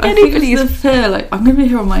I think it's the fear, like, I'm going to be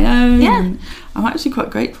here on my own. And I'm actually quite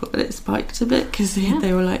grateful that it spiked a bit, because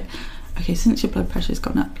they were like, okay, since your blood pressure's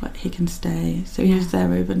gone up, like, he can stay. So he was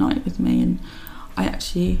there overnight with me, and I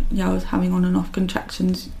actually, I was having on and off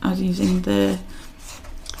contractions. I was using the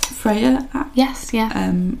Freya app.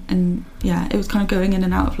 And it was kind of going in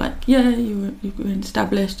and out of like, you were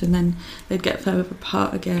established, and then they'd get further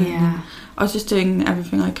apart again. And I was just doing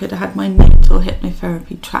everything I could. I had my natal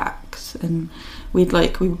hypnotherapy tracks, and we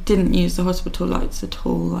didn't use the hospital lights at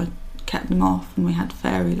all. I kept them off, and we had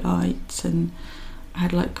fairy lights, and I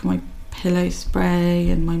had like my pillow spray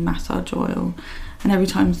and my massage oil, and every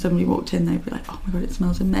time somebody walked in, they'd be like, oh my god, it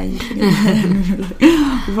smells amazing. And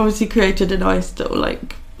we've obviously created a nice little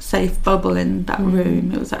like safe bubble in that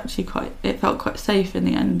room. It was actually it felt quite safe in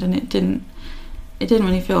the end, and it didn't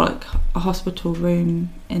really feel like a hospital room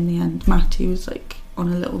in the end. Matty was like on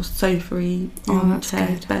a little sofa-y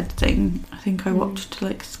armchair bed thing. I think I watched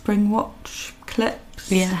like Spring Watch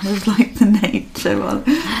clips. It was like the nature while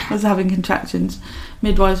I was having contractions.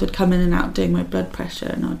 Midwives would come in and out doing my blood pressure,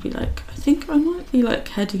 and I'd be like, I think I might be like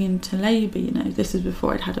heading into labour, this is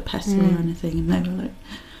before I'd had a pessary or anything, and they were like,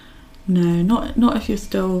 no, not if you're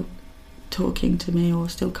still talking to me or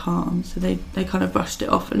still calm, so they kind of brushed it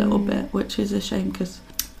off a little bit, which is a shame, because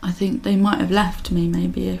I think they might have left me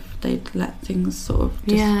maybe if they'd let things sort of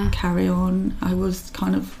just carry on. I was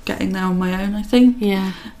kind of getting there on my own, I think.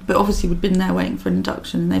 Yeah. But obviously we'd been there waiting for an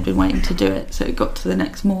induction, and they'd been waiting to do it, so it got to the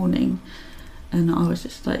next morning, and I was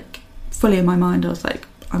just like, fully in my mind, I was like,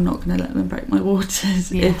 I'm not going to let them break my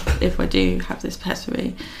waters if I do have this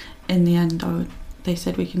pessary. In the end, they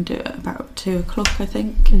said we can do it at about 2 o'clock, I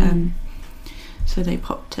think. So they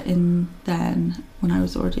popped it in then when I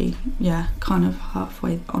was already, kind of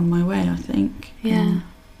halfway on my way, I think. Yeah.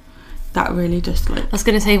 That really just like... I was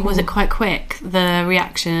going to say, was it quite quick, the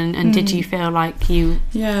reaction, and did you feel like you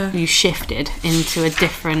shifted into a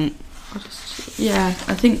different...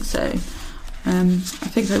 I think so. I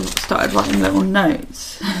think I started writing little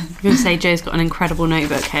notes. I was going to say, Jo's got an incredible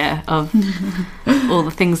notebook here of all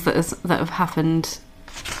the things that have happened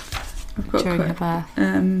during her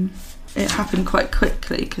birth. It happened quite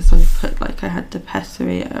quickly, because I put like I had the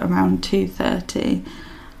pessary at around 2:30,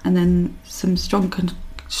 and then some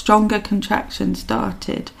stronger contractions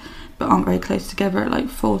started, but aren't very close together, at like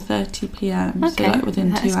 4:30 p.m. Okay. So like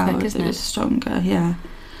within 2 hours quick, it was stronger. Yeah.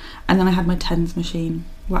 And then I had my TENS machine,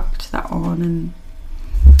 whacked that on, and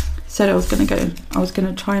said I was going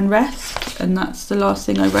to try and rest, and that's the last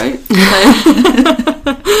thing I wrote.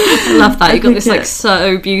 I love that. You got this like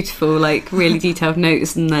so beautiful, like really detailed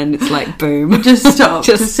notes, and then it's like boom. It just stopped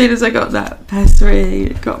as soon as I got that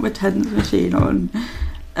pessary, got my TENS machine on.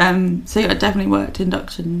 So yeah, it definitely worked.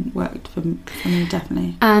 Induction worked for me,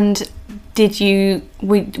 definitely. And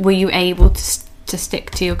were you able to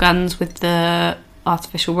stick to your guns with the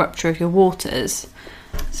artificial rupture of your waters?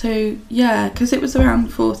 So yeah, because it was around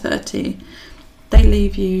 4:30, they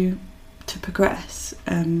leave you to progress.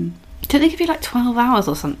 Don't they give you like 12 hours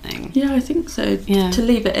or something? Yeah, I think so. Yeah. To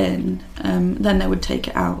leave it in, then they would take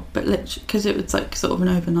it out. But literally, because it was like sort of an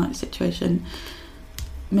overnight situation,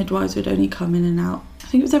 midwives would only come in and out. I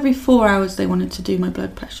think it was every 4 hours they wanted to do my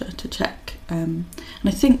blood pressure to check. And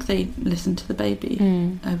I think they listen to the baby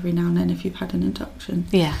every now and then if you've had an induction.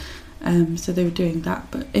 Yeah. So they were doing that,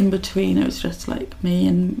 but in between it was just like me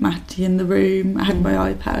and Matty in the room. I had my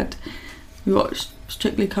iPad. We watched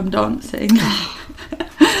Strictly Come Dancing.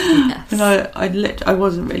 Yes. And I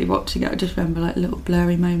wasn't really watching it. I just remember like little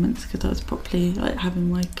blurry moments, because I was properly like having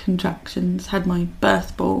my contractions, had my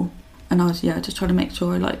birth ball, and I was just trying to make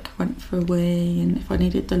sure I like went for a wee, and if I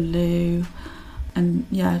needed the loo, and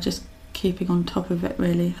just keeping on top of it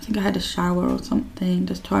really. I think I had a shower or something,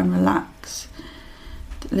 just try and relax,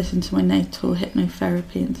 listen to my natal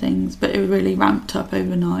hypnotherapy and things, but it really ramped up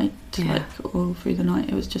overnight, like all through the night.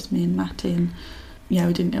 It was just me and Matty, and we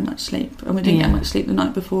didn't get much sleep, and we didn't get much sleep the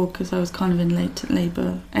night before because I was kind of in latent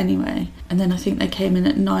labour anyway. And then I think they came in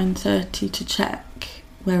at 9:30 to check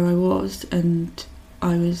where I was, and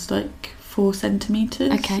I was like 4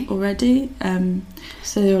 centimetres already.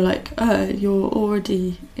 So they were like, oh, you're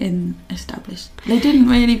already in established. They didn't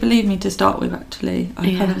really believe me to start with, actually.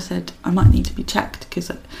 I kind of said I might need to be checked, because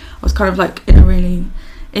I was kind of like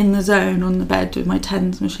in the zone on the bed with my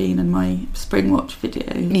TENS machine and my spring watch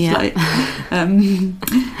videos,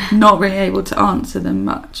 not really able to answer them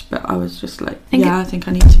much, but I was just like, I think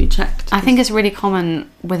I need to be checked. I think it's really common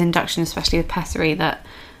with induction, especially with pessary, that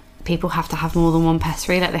people have to have more than one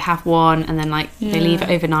pessary. Like they have one, and then they leave it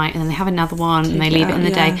overnight, and then they have another one, and they leave it in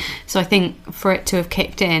the day. So I think for it to have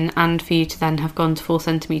kicked in, and for you to then have gone to 4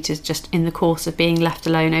 centimetres just in the course of being left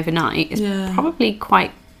alone overnight, is probably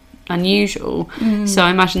quite unusual. So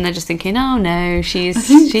I imagine they're just thinking, oh no, she's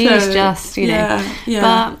just but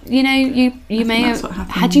you may have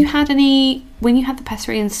had you had any, when you had the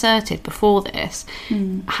pessary inserted before this,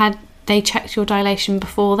 had they checked your dilation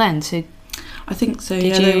before then? So I think so.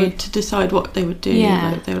 They were to decide what they would do.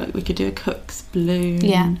 They were like, we could do a Cook's balloon.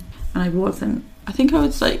 And I wasn't. I think I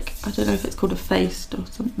was like, I don't know if it's called a faced or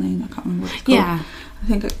something. I can't remember what it's called. I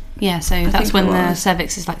think. So that's when the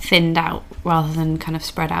cervix is like thinned out rather than kind of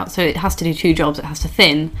spread out. So it has to do 2 jobs. It has to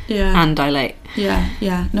thin and dilate.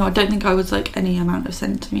 No, I don't think I was like any amount of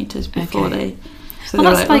centimetres before they. So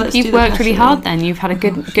that's like you've worked really hard. Then you've had a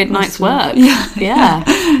good night's work.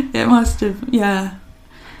 It must have.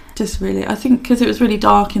 Just really, I think because it was really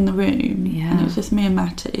dark in the room, and it was just me and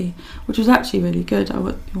Matty, which was actually really good.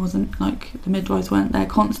 It wasn't like the midwives weren't there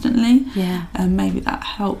constantly, and maybe that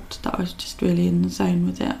helped, that I was just really in the zone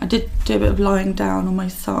with it. I did do a bit of lying down on my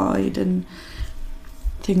side and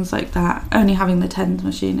things like that. Only having the TENS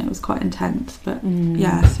machine, it was quite intense, but so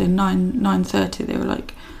 9:30 they were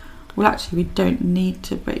like, well, actually, we don't need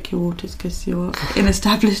to break your waters because you're in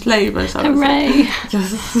established labour. So I was Hooray!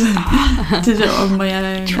 Just did it on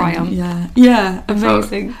my own. Triumph. Yeah.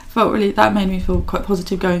 Amazing. Felt really, that made me feel quite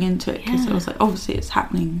positive going into it, because it was like, obviously it's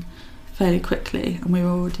happening fairly quickly and we were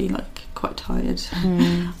already like quite tired.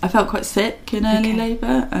 I felt quite sick in early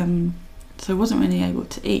labour, so I wasn't really able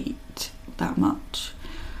to eat that much.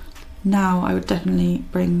 Now I would definitely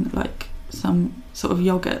bring like some sort of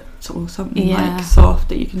yoghurt or something like soft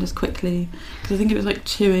that you can just quickly, because I think it was like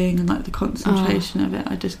chewing and like the concentration of it,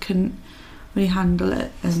 I just couldn't really handle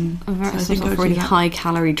it. And so I think a really high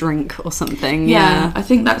calorie drink or something. I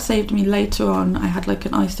think that saved me later on. I had like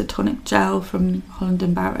an isotonic gel from Holland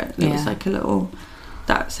and Barrett. It was like a little,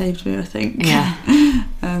 that saved me, I think.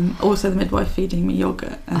 Also the midwife feeding me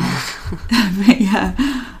yoghurt.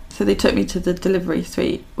 So they took me to the delivery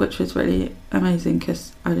suite, which was really amazing,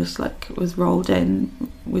 because I just like was rolled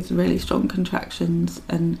in with really strong contractions,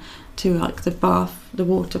 and to like the bath, the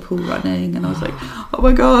water pool running, and I was like, oh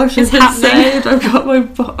my gosh, it's saved. I've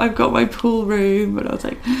got my pool room, and I was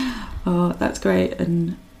like, oh, that's great.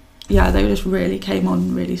 And yeah, they just really came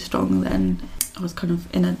on really strong then. I was kind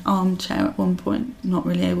of in an armchair at one point, not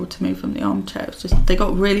really able to move from the armchair. It was just, they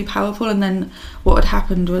got really powerful. And then what had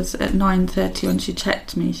happened was at 9:30 when she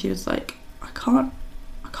checked me, she was like, I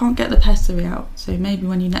can't get the pessary out, so maybe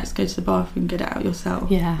when you next go to the bathroom, get it out yourself.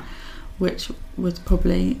 Which was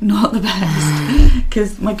probably not the best,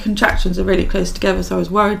 because my contractions are really close together, so I was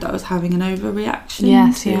worried that I was having an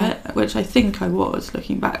overreaction to it, which I think I was,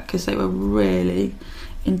 looking back, because they were really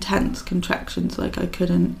intense contractions. Like I'd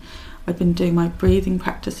been doing my breathing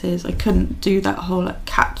practices, I couldn't do that whole like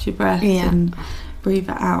catch your breath and breathe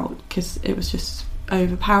it out, because it was just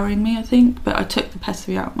overpowering me, I think. But I took the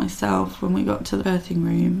pessary out myself when we got to the birthing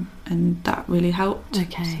room, and that really helped. So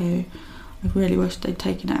I really wish they'd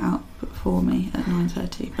taken it out for me at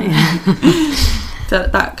 9:30.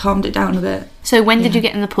 That calmed it down a bit. So when did you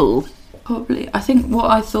get in the pool? Probably, I think what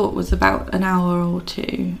I thought was about an hour or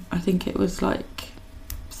two. I think it was like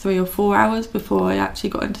 3 or 4 hours before I actually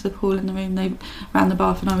got into the pool in the room. They ran the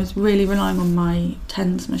bath, and I was really relying on my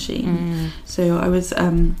TENS machine. So I was,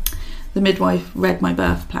 the midwife read my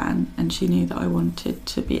birth plan, and she knew that I wanted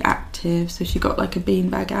to be active, so she got like a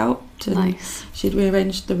beanbag out. Nice. She'd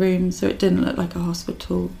rearranged the room so it didn't look like a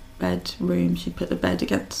hospital bed room. She put the bed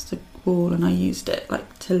against the wall, and I used it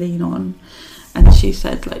like to lean on. And she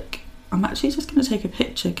said, like, I'm actually just going to take a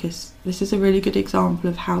picture, because this is a really good example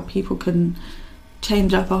of how people can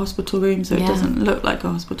change up a hospital room so it doesn't look like a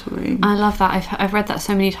hospital room. I love that. I've read that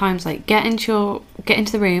so many times. Like, get into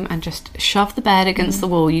the room and just shove the bed against the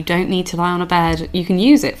wall. You don't need to lie on a bed. You can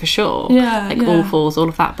use it for sure. All fours, all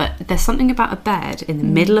of that. But there's something about a bed in the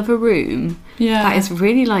middle of a room that is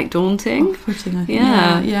really like daunting. Off-putting, I think.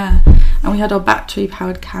 And we had our battery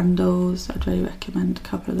powered candles. I'd really recommend a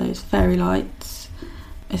couple of those. Fairy lights,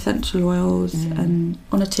 essential oils, and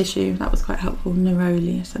on a tissue. That was quite helpful.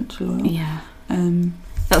 Neroli essential oil.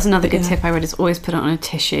 That's another good tip I read, is always put it on a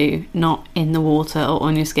tissue, not in the water or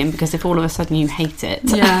on your skin, because if all of a sudden you hate it,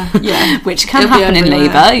 which can happen in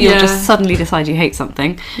labour, you'll just suddenly decide you hate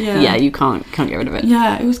something. You can't get rid of it.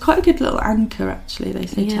 It was quite a good little anchor, actually. They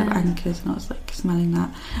say to have anchors, and I was like smelling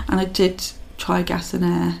that. And I did try gas and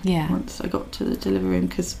air once I got to the delivery room,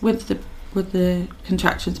 because with the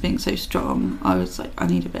contractions being so strong, I was like, I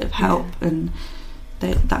need a bit of help, and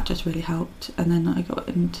that just really helped. And then I got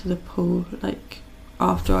into the pool like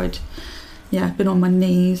after I'd been on my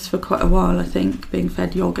knees for quite a while, I think, being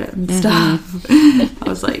fed yoghurt and stuff. I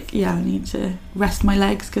was like, I need to rest my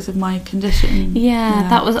legs because of my condition.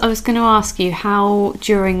 I was going to ask you how,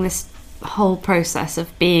 during this whole process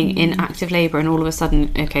of being in active labour, and all of a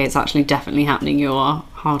sudden, it's actually definitely happening, you are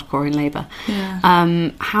hardcore in labour,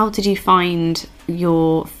 how did you find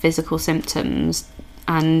your physical symptoms?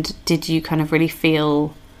 And did you kind of really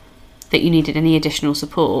feel that you needed any additional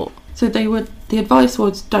support? So the advice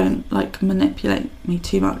was, don't like manipulate me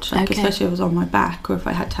too much, like especially if I was on my back, or if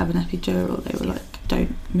I had to have an epidural, they were like,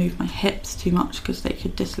 don't move my hips too much because they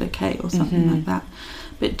could dislocate or something like that.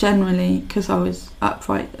 But generally, because I was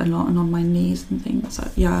upright a lot and on my knees and things,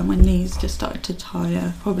 my knees just started to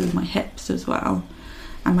tire, probably my hips as well,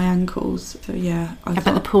 and my ankles. So I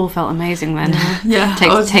bet the pool felt amazing then.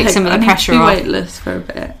 Take some of the pressure off. I need to be weightless for a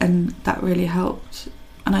bit, and that really helped.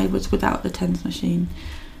 And I was without the TENS machine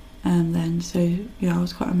then, so I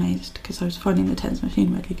was quite amazed, because I was finding the TENS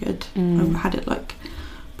machine really good. I had it like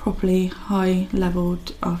properly high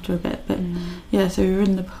leveled after a bit, but so we were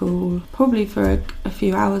in the pool probably for a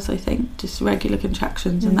few hours, I think, just regular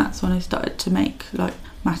contractions, and that's when I started to make, like,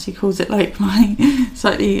 Matty calls it, like, my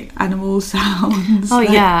slightly animal sounds.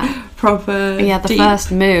 proper the deep.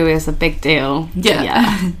 first moo is a big deal.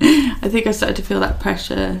 I think I started to feel that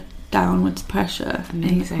pressure, downwards pressure. Amazing.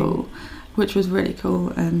 In the pool, which was really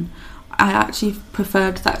cool. I actually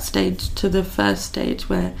preferred that stage to the first stage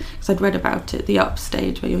where, because I'd read about it, the up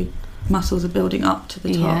stage where your muscles are building up to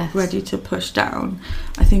the top, ready to push down.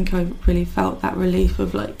 I think I really felt that relief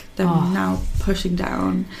of like them now pushing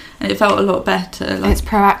down, and it felt a lot better. Like, it's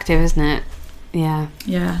proactive, isn't it? Yeah,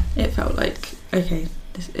 it felt like, okay,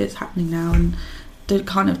 it's happening now, and the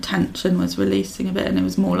kind of tension was releasing a bit, and it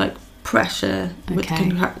was more like pressure with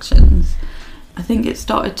contractions. I think it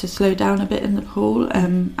started to slow down a bit in the pool,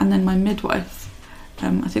 and then my midwife,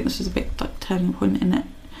 I think this was a big like turning point in it.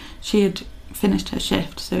 She had finished her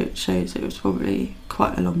shift, so it shows it was probably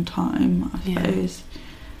quite a long time, I suppose.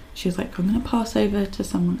 She was like, I'm going to pass over to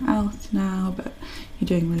someone else now, but you're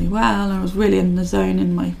doing really well. And I was really in the zone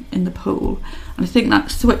in the pool, and I think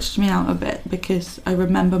that switched me out a bit, because I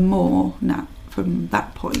remember more now from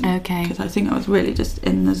that point. Because I think I was really just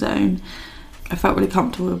in the zone. I felt really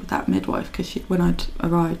comfortable with that midwife, because when I'd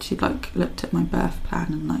arrived, she'd like looked at my birth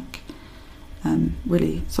plan and like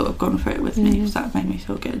really sort of gone through it with me, so that made me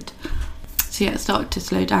feel good. So it started to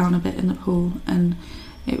slow down a bit in the pool, and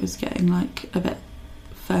it was getting like a bit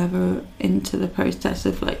further into the process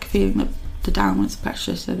of like feeling the downwards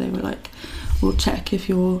pressure. So they were like, we'll check if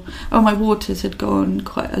my waters had gone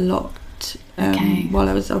quite a lot while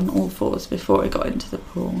I was on all fours before I got into the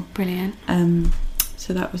pool. Brilliant.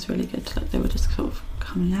 So that was really good. Like they were just sort of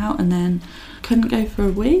coming out, and then couldn't go for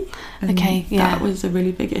a wee. And that was a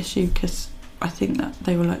really big issue, because I think that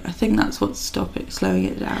they were like, I think that's what's slowing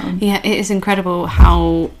it down. Yeah, it is incredible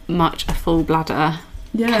how much a full bladder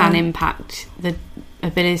can impact the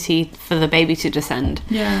ability for the baby to descend.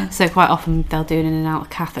 So quite often they'll do an in and out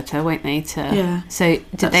catheter, won't they? So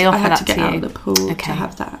did they offer that to you? I had to get out of the pool to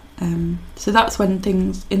have that. So that's when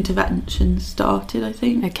interventions started, I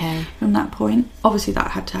think. From that point, obviously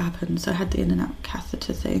that had to happen. So I had the in and out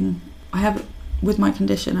catheter thing. With my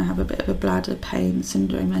condition, I have a bit of a bladder pain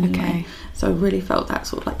syndrome anyway. So I really felt that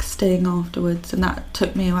sort of like sting afterwards, and that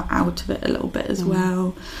took me out of it a little bit as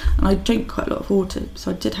well. And I drink quite a lot of water, so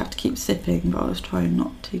I did have to keep sipping, but I was trying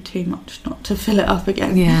not to too much, not to fill it up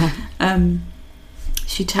again.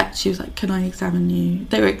 She was like, can I examine you?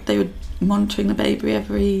 They were monitoring the baby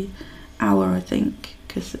every hour, I think,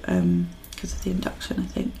 because of the induction, I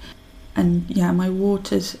think. And my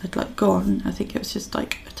waters had like gone. I think it was just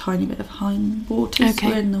like a tiny bit of hind waters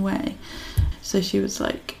were in the way. So she was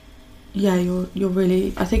like, you're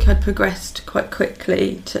really, I think I'd progressed quite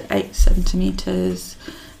quickly to 8 centimetres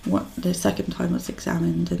the second time I was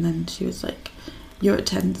examined, and then she was like, you're at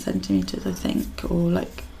 10 centimetres, I think, or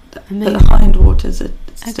like but the hind waters are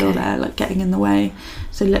still there, like getting in the way.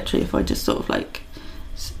 So literally if I just sort of like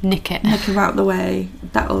nick them out the way,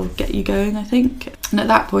 that'll get you going, I think. And at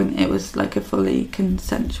that point it was like a fully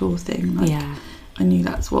consensual thing, like I knew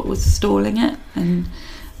that's what was stalling it, and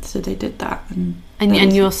so they did that. And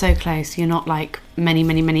you're so close, you're not like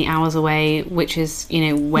many hours away, which is,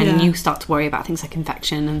 when you start to worry about things like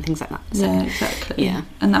infection and things like that. So, exactly.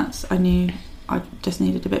 And I knew I just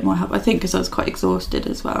needed a bit more help, I think, because I was quite exhausted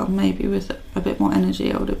as well. Maybe with a bit more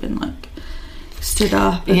energy I would have been like stood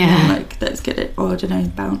up and been like, let's get it, or I don't know,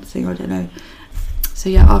 bouncing, or I don't know. So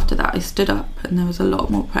after that I stood up, and there was a lot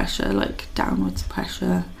more pressure, like downwards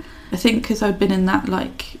pressure. I think because I'd been in that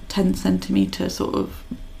like 10 centimetre sort of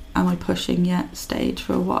am I pushing yet stage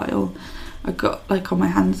for a while. I got like on my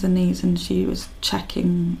hands and knees, and she was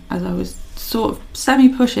checking as I was sort of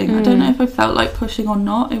semi-pushing. I don't know if I felt like pushing or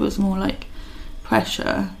not. It was more like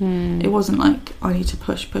pressure. It wasn't like I need to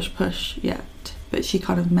push yet. But she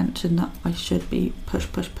kind of mentioned that I should be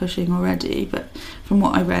pushing already. But from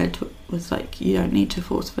what I read was like, you don't need to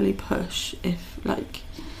forcefully push if like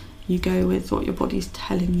you go with what your body's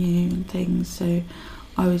telling you and things. So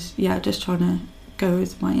I was just trying to go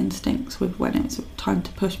with my instincts with when it was time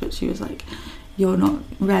to push. But she was like, you're not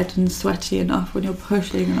red and sweaty enough when you're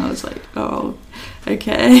pushing. And I was like, oh,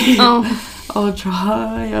 okay. I'll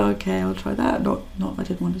try. Okay, I'll try that. Not I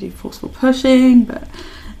didn't want to do forceful pushing, but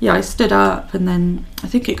I stood up, and then I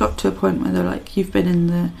think it got to a point where they're like, you've been in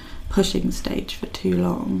the pushing stage for too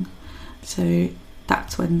long. So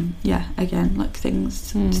that's when, again, like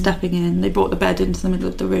things stepping in. They brought the bed into the middle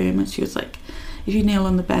of the room, and she was like, if you kneel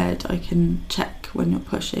on the bed, I can check when you're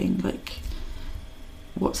pushing, like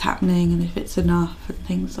what's happening and if it's enough and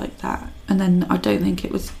things like that. And then I don't think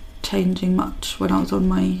it was changing much when I was on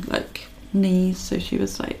my like knees. So she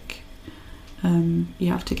was like, you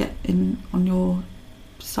have to get in on your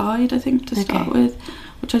side, I think, to start with,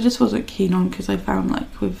 which I just wasn't keen on, because I found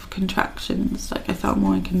like with contractions, like I felt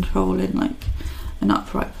more in control in like an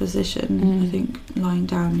upright position. I think lying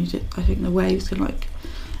down, I think the waves can like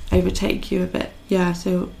overtake you a bit. Yeah,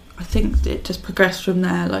 so I think it just progressed from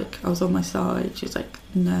there. Like I was on my side. She's like,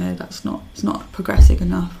 no, it's not progressing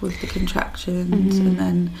enough with the contractions. And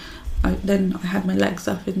then I had my legs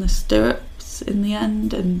up in the stirrups in the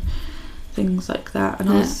end and things like that. And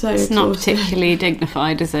I was so it's exhausted. not particularly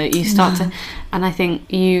dignified, is it? You start to, and I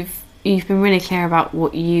think you've been really clear about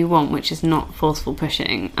what you want, which is not forceful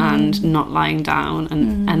pushing and not lying down,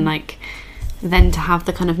 and like then to have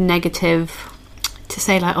the kind of negative to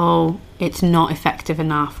say like, oh, it's not effective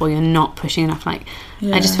enough, or you're not pushing enough. Like,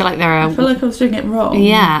 I just feel like I feel like I was doing it wrong.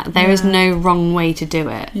 Yeah, there is no wrong way to do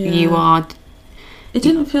it. Yeah. You are. It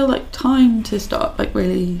didn't feel like time to stop. Like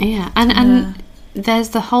really. Yeah, and there's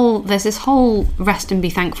this whole rest and be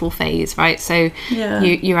thankful phase, right? So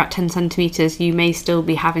you're at 10 centimeters. You may still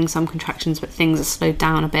be having some contractions, but things are slowed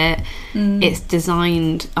down a bit. It's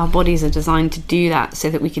designed. Our bodies are designed to do that so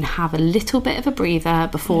that we can have a little bit of a breather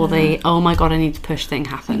before the oh my god, I need to push thing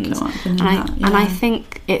happens. And I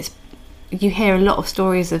think you hear a lot of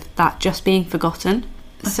stories of that just being forgotten.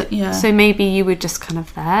 So maybe you were just kind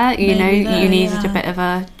of there. You needed a bit of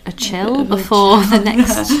a chill before the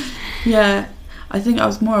next. Yeah. I think I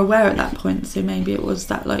was more aware at that point, so maybe it was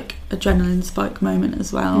that like adrenaline spike moment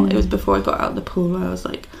as well. It was before I got out of the pool where I was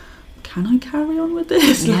like, can I carry on with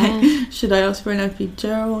this? Like, should I ask for an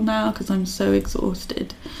epidural now because I'm so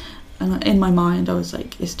exhausted? And in my mind I was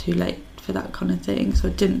like, it's too late for that kind of thing, so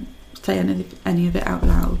I didn't say any of it out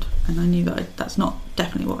loud, and I knew that that's not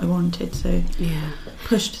definitely what I wanted, so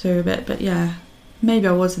pushed through a bit. But yeah, maybe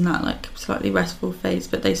I was in that like slightly restful phase,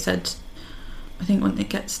 but they said I think when it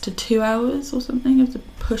gets to 2 hours or something of the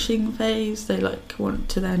pushing phase, they like want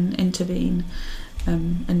to then intervene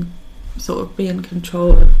and sort of be in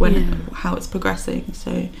control of how it's progressing.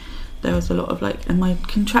 So there was a lot of like, and my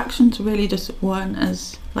contractions really just weren't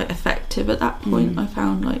as like effective at that point. I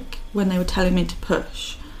found like when they were telling me to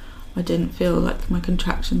push, I didn't feel like my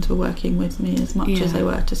contractions were working with me as much as they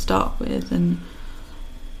were to start with, and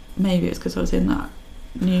maybe it's because I was in that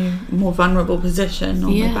new, more vulnerable position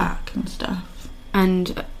on my back and stuff.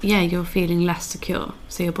 And you're feeling less secure,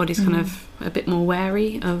 so your body's kind of a bit more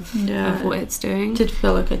wary of what it's doing. It did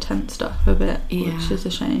feel like I tensed up a bit, which is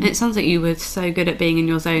a shame. And it sounds like you were so good at being in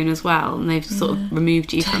your zone as well, and they've sort of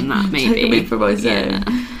removed you from that, maybe. Taken me from my zone.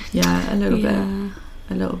 Yeah, a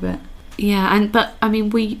little bit. Yeah, but I mean,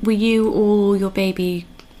 were you or your baby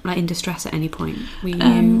like in distress at any point? Were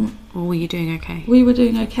you, or were you doing okay? We were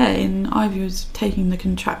doing okay, and Ivy was taking the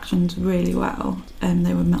contractions really well, and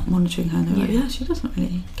they were monitoring her, and they were like, she doesn't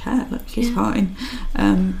really care, like she's fine.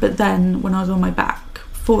 But then when I was on my back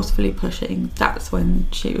forcefully pushing, that's when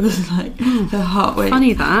she was like, her heart rate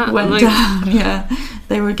went down. Yeah,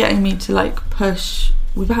 they were getting me to like push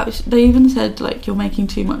without, they even said like, you're making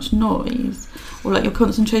too much noise, or like you're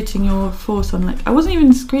concentrating your force on, like, I wasn't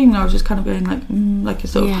even screaming, I was just kind of going like a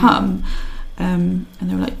sort of hum, and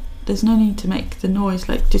they were like, there's no need to make the noise,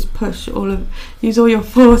 like just use all your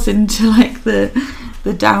force into like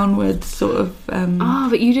the downward sort of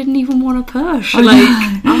but you didn't even want to push,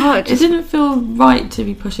 it didn't feel right to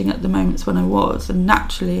be pushing at the moments when I was, and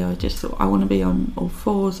naturally I just thought I want to be on all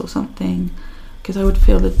fours or something, because I would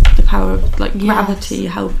feel the power of like gravity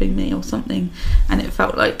helping me or something, and it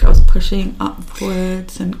felt like I was pushing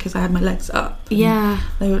upwards, and because I had my legs up,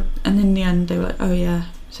 and in the end they were like, oh yeah,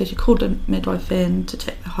 so she called a midwife in to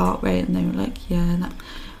check the heart rate, and they were like,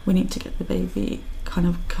 we need to get the baby kind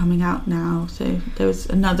of coming out now. So there was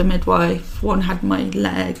another midwife, one had my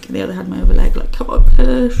leg, the other had my other leg, like, come on,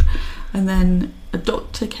 push. And then a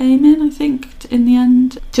doctor came in, I think, in the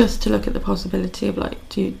end, just to look at the possibility of like,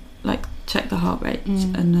 check the heart rate,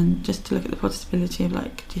 and then just to look at the possibility of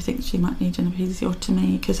like, do you think she might need an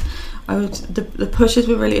episiotomy? Because the pushes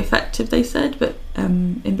were really effective, they said, but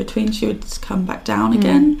in between she would come back down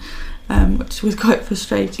again, which was quite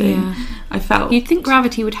frustrating. I felt you'd think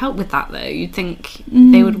gravity would help with that, though. You'd think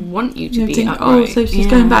they would want you to be upright. Oh, so she's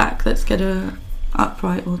going back, let's get her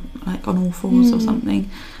upright, or like on all fours or something.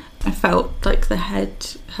 I felt like her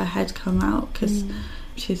head come out, because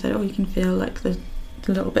she said, oh, you can feel like the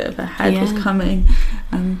little bit of her head was coming,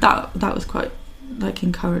 and that was quite like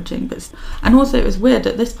encouraging. And also it was weird,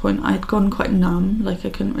 at this point I had gone quite numb, like I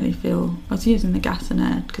couldn't really feel, I was using the gas and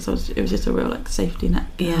air because it was just a real like safety net,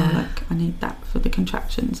 like I need that for the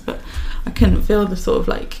contractions, but I couldn't feel the sort of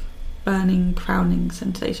like burning, crowning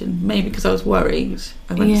sensation, maybe because I was worried.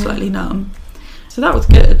 I went slightly numb, so that was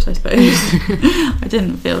good, I suppose. I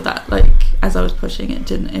didn't feel that, like, as I was pushing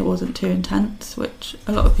it wasn't too intense, which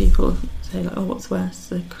a lot of people say like, oh, what's worse,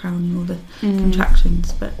 the crowning or the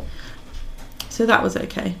contractions? But so that was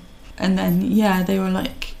okay. And then they were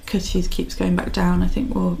like, because she keeps going back down, I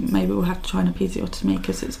think, well, maybe we'll have to try an episiotomy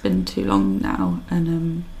because it's been too long now.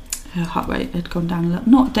 And her heart rate had gone down a little,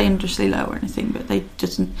 not dangerously low or anything, but they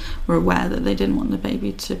just were aware that they didn't want the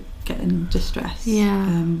baby to get in distress.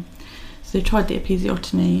 So they tried the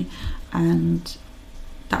episiotomy, and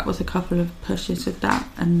that was a couple of pushes of that,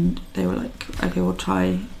 and they were like, okay, we'll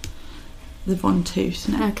try the ventouse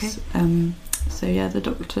next. So the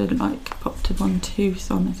doctor like popped a ventouse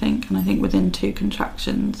on, I think, and I think within 2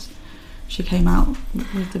 contractions she came out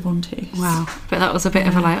with the ventouse. Wow. But that was a bit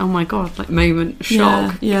of a like, oh my god, like moment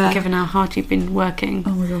shock, given how hard you've been working.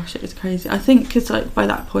 Oh my gosh, it was crazy. I think because like by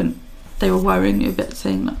that point they were worrying me a bit,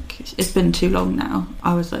 saying like it's been too long now.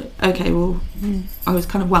 I was like, okay, well, I was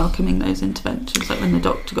kind of welcoming those interventions. Like when the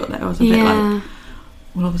doctor got there, I was a bit like,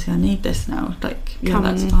 well, obviously I need this now. Like,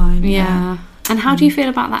 that's fine. Yeah. And how do you feel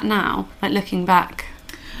about that now? Like looking back?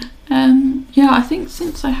 I think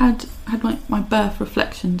since I had my birth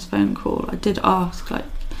reflections phone call, I did ask like,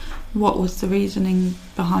 what was the reasoning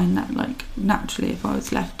behind that? Like naturally, if I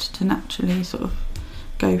was left to naturally sort of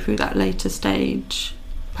go through that later stage,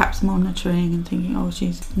 perhaps monitoring and thinking, oh,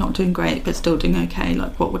 she's not doing great but still doing okay,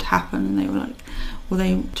 like what would happen? And they were like, well,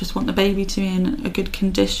 they just want the baby to be in a good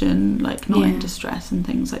condition, like not in distress and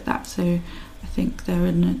things like that. So I think they're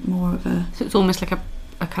in more of a... So it's almost like a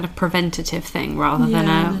kind of preventative thing rather than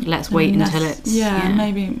a let's wait until it's...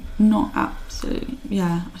 maybe not absolutely.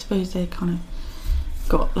 I suppose they kind of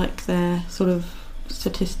got like their sort of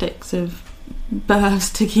statistics of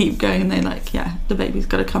births to keep going, and they like, the baby's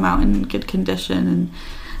got to come out in good condition,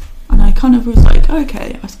 and I kind of was like,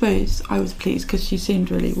 okay, I suppose I was pleased because she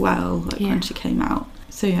seemed really well when she came out.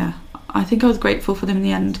 So I think I was grateful for them in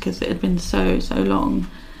the end because it had been so long.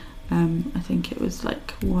 I think it was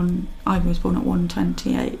like I was born at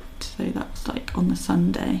 1:28, so that was like on the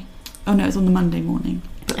Sunday. Oh no, it was on the Monday morning.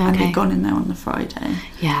 And they'd gone in there on the Friday.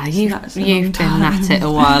 Yeah, so you've been at it a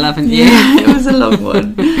while, haven't you? It was a long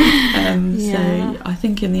one. So I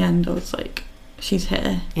think in the end I was like, she's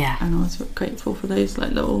here. And I was grateful for those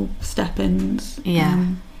like little step-ins.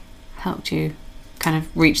 Helped you kind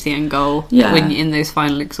of reach the end goal when you're in those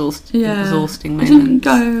final exhausting moments. It didn't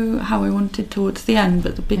go how I wanted towards the end,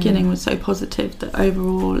 but the beginning was so positive that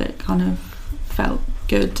overall it kind of felt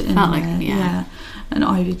good in there. And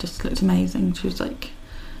Ivy just looked amazing. She was like,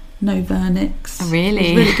 no vernix.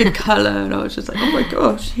 Really? It was really good colour, and I was just like, oh my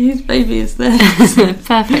gosh, whose baby is this?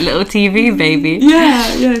 Perfect little TV baby.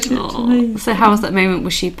 She looked amazing. So how was that moment?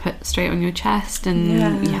 Was she put straight on your chest and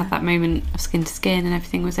you had that moment of skin to skin and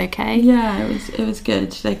everything was okay? It was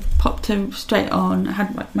good. They popped her straight on. I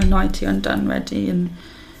had like my nightie undone ready, and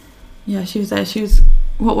she was there.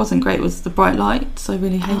 What wasn't great was the bright lights. I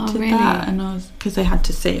really hated that, and because they had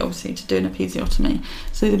to see obviously to do an episiotomy.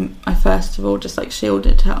 So I first of all just like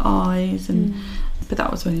shielded her eyes, but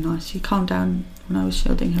that was really nice. She calmed down when I was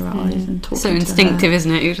shielding her eyes and talking. So instinctive, to her.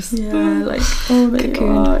 Isn't it? You're just like, oh, there you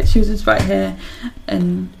are. She was just right here,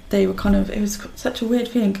 and they were kind of. It was such a weird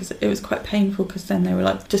feeling because it was quite painful. Because then they were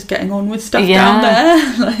like just getting on with stuff down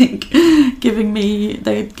there, like they gave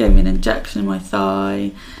me an injection in my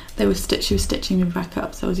thigh. She was stitching me back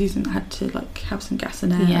up, so I had to like have some gas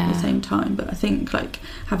and air at the same time. But I think like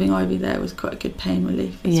having Ivy there was quite a good pain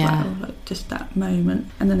relief as well, like just that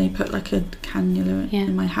moment. And then they put like a cannula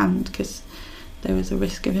in my hand because there was a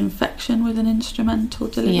risk of infection with an instrumental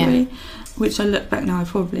delivery, which I look back now I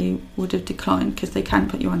probably would have declined because they can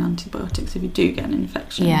put you on antibiotics if you do get an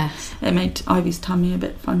infection. It made Ivy's tummy a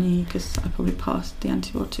bit funny because I probably passed the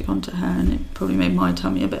antibiotic on to her, and it probably made my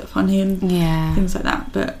tummy a bit funny and things like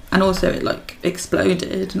that. And also it like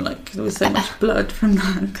exploded, and like there was so much blood from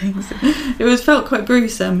that and things. It felt quite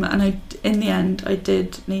gruesome, and in the end I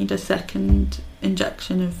did need a second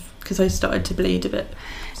injection because I started to bleed a bit.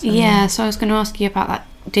 So I was going to ask you about that.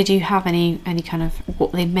 Did you have any kind of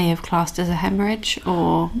what they may have classed as a hemorrhage,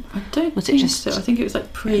 or I don't was it just so. I think it was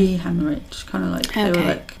like pre-hemorrhage, kind of like they were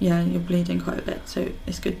like, you're bleeding quite a bit, so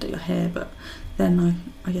it's good that you're here. But then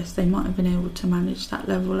I guess they might have been able to manage that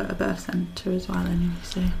level at a birth centre as well anyway,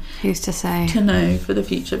 so who's to say, to know for the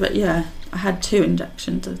future. But I had 2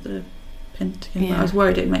 injections of the Pentagon. I was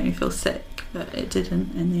worried it'd make me feel sick, but it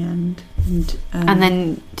didn't in the end. And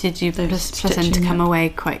then did you placenta come away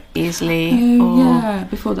quite easily?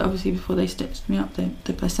 Before they stitched me up,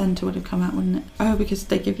 the placenta would have come out, wouldn't it? Because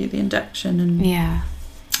they give you the injection, and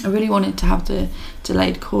I really wanted to have the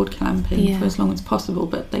delayed cord clamping for as long as possible,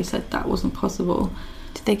 but they said that wasn't possible.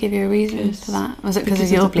 Did they give you a reason for that? Was it because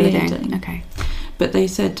of your bleeding? Okay. But they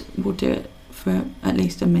said we'll do it for at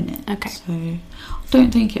least a minute. Okay. So I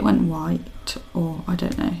don't think it went white, or I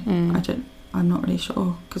don't know. I'm not really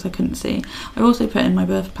sure because I couldn't see. I also put in my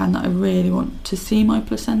birth plan that I really want to see my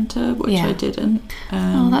placenta, which I didn't.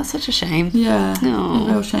 That's such a shame. Yeah,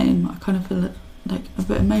 a real shame. I kind of feel like a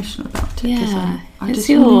bit emotional about it because I just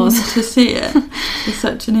yours. wanted to see it. It's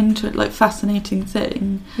such an fascinating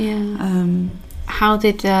thing. Yeah. How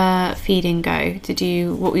did feeding go?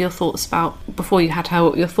 What were your thoughts about before you had her?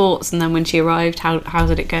 What were your thoughts, and then when she arrived, how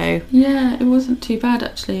did it go? Yeah, it wasn't too bad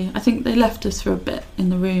actually. I think they left us for a bit in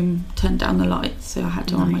the room, turned down the lights, so I had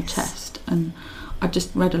her on my chest, and I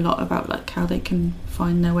just read a lot about like how they can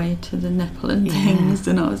find their way to the nipple and things,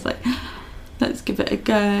 and I was like, let's give it a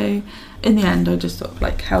go. In the end, I just sort of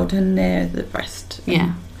like held her near the breast.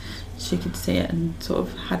 And she could see it and sort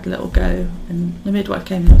of had a little go, and the midwife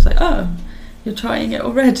came and was like, oh, you're trying it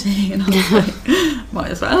already? And I was like,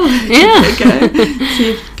 might as well give it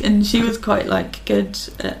a go. And she was quite like good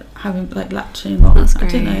at having like latching on. I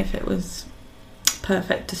didn't know if it was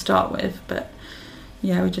perfect to start with, but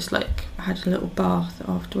yeah, we just like had a little bath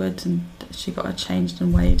afterwards, and she got her changed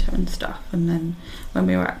and weighed her and stuff. And then when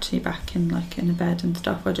we were actually back in a bed and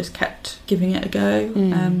stuff, I just kept giving it a go.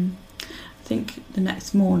 I think the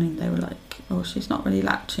next morning they were like, oh, she's not really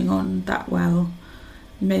latching on that well.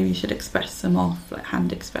 Maybe you should express them off, like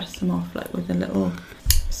hand express them off, like with a little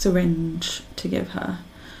syringe to give her,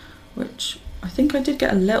 which I think I did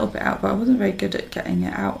get a little bit out, but I wasn't very good at getting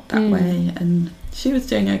it out that way. And she was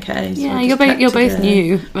doing okay. So you're both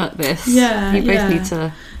new at this. Yeah, you both need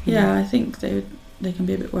to. Yeah, I think they can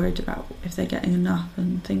be a bit worried about if they're getting enough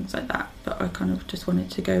and things like that. But I kind of just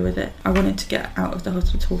wanted to go with it. I wanted to get out of the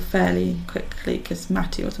hospital fairly quickly because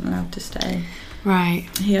Matty wasn't allowed to stay. Right.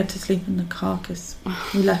 He had to sleep in the car because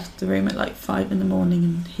we left the room at like 5 a.m,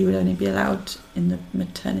 and he would only be allowed in the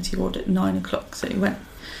maternity ward at 9 o'clock. So he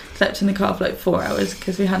slept in the car for like 4 hours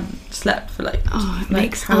because we hadn't slept for like. It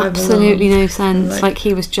makes absolutely no sense. Like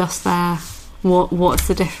he was just there. What's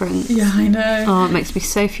the difference? Yeah, I know. Oh, it makes me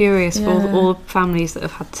so furious for all families that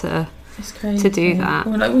have had to. It's crazy. To do that.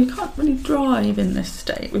 We're like, we can't really drive in this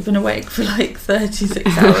state. We've been awake for like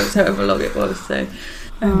 36 hours, however long it was. So.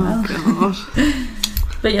 God.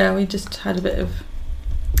 But yeah, we just had a bit of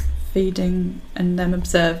feeding and them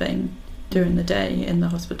observing during the day in the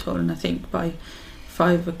hospital, and I think by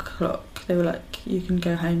 5 o'clock they were like, you can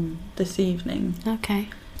go home this evening. Okay.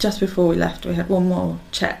 Just before we left, we had one more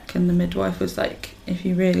check, and the midwife was like, if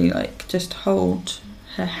you really like just hold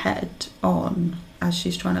her head on as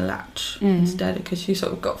she's trying to latch instead, because she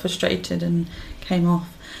sort of got frustrated and came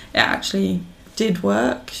off. It actually did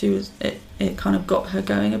work. It kind of got her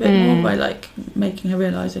going a bit more by like making her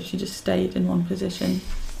realise if she just stayed in one position.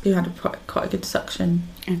 You had quite a good suction.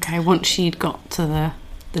 Okay, once she'd got to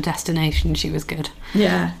the destination, she was good.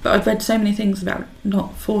 Yeah, but I've read so many things about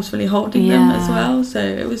not forcefully holding them as well, so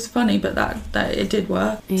it was funny, but that it did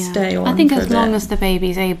work. Stay on. I think as long as the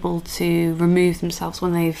baby's able to remove themselves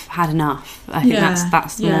when they've had enough, I think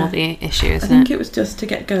that's more the issue, isn't it? I think it was just to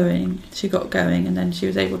get going. She got going, and then she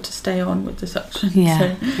was able to stay on with the suction.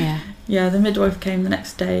 Yeah, the midwife came the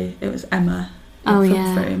next day. It was Emma.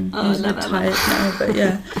 Frame. He's a bit tired now, but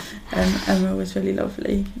Emma was really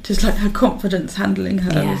lovely. Just like her confidence handling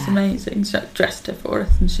her was amazing. She like, dressed her for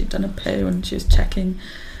us, and she'd done a poo, and she was checking,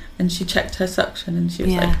 and she checked her suction, and she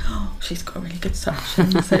was like, oh, she's got a really good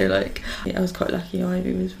suction. So like, I was quite lucky.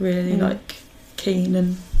 Ivy was really like keen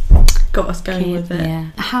and got us going with it. Yeah.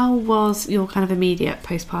 How was your kind of immediate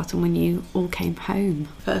postpartum when you all came home?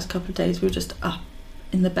 First couple of days we were just up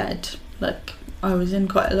in the bed, like. I was in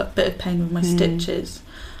quite a bit of pain with my stitches.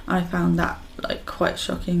 I found that like quite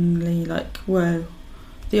shockingly like, whoa.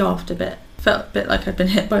 The after bit felt a bit like I'd been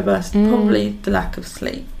hit by a bus. Probably the lack of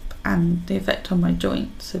sleep and the effect on my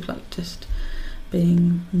joints of like just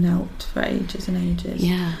being knelt for ages and ages.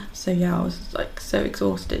 Yeah. So I was like so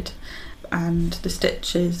exhausted, and the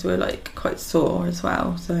stitches were like quite sore as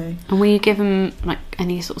well. So. And were you given like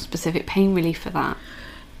any sort of specific pain relief for that?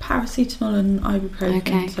 Paracetamol and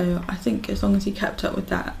ibuprofen, so I think as long as he kept up with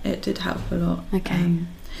that, it did help a lot.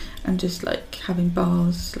 And just like having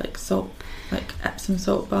bars, like salt, like Epsom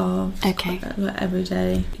salt baths, like every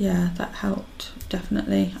day. Yeah, that helped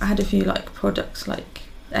definitely. I had a few like products like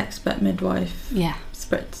Expert Midwife,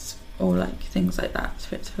 spritz, or like things like that,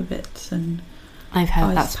 spritz for bits, and I've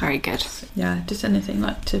heard that's very good. Yeah, just anything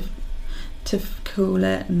like to cool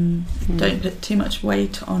it, and don't put too much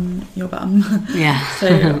weight on your bum.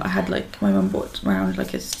 So I had like, my mum brought around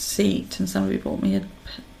like a seat, and somebody brought me a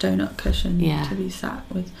donut cushion to be sat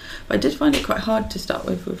with. But I did find it quite hard to start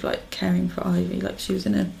with like caring for Ivy. Like she was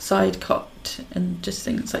in a side cot, and just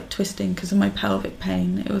things like twisting because of my pelvic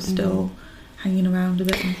pain. It was still hanging around a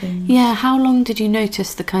bit and things. Yeah, how long did you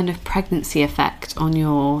notice the kind of pregnancy effects effect on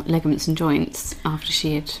your ligaments and joints after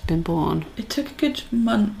she had been born? It took a good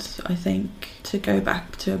month, I think, to go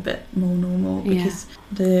back to a bit more normal, because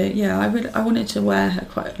I wanted to wear her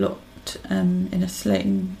quite a lot in a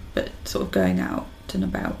sling, but sort of going out and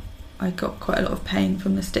about, I got quite a lot of pain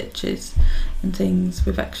from the stitches and things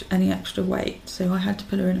with any extra weight, so I had to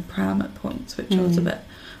put her in a pram at points, which I was a bit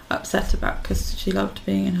upset about, because she loved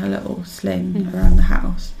being in her little sling around the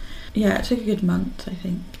house. Yeah, it took a good month, I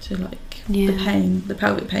think, to the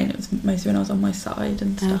pelvic pain. It was mostly when I was on my side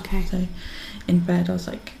and stuff. Okay. So in bed I was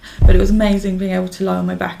like, but it was amazing being able to lie on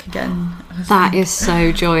my back again. That is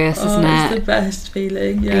so joyous, isn't it? It's the best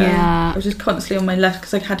feeling. Yeah. I was just constantly on my left,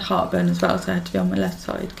 because I had heartburn as well, so I had to be on my left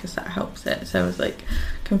side because that helps it. So I was like,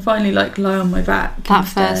 can finally lie on my back. That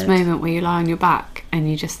first moment where you lie on your back and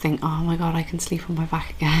you just think, oh my god, I can sleep on my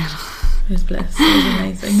back again. It was bliss. It was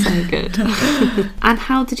amazing. So good. And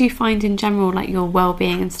how did you find in general, like, your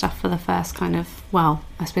well-being and stuff for the first kind of, well,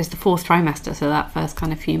 I suppose the 4th trimester, so that first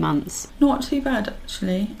kind of few months? Not too bad,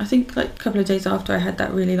 actually. I think like a couple of days after I had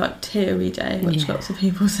that really like teary day, which lots of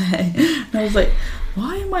people say, and I was like,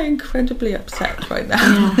 why am I incredibly upset right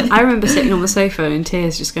now? Yeah. I remember sitting on the sofa in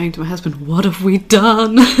tears, just going to my husband, what have we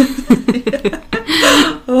done?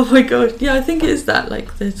 Oh my god, yeah, I think it's that,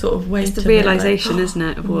 like, the sort of weight, it's the realisation, isn't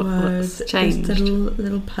it, of what's changed. This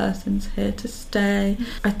little person's here to stay.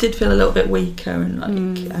 I did feel a little bit weaker, and like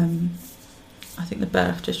I think the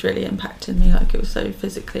birth just really impacted me, like it was so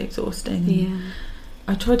physically exhausting. Yeah.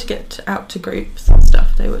 I tried to get out to groups and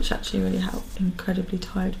stuff though, which actually really helped incredibly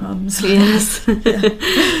tired mums. Yes.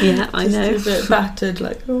 Yeah, I know. Just a bit battered,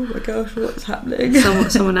 like, oh my gosh, what's happening?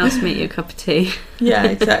 Someone else make you a cup of tea. Yeah,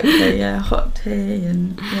 exactly. Yeah, hot tea,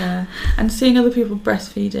 and seeing other people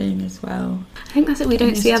breastfeeding as well. I think that's it. We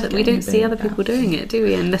don't see other people doing it, do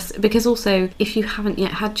we? And this, because also, if you haven't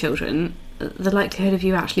yet had children, the likelihood of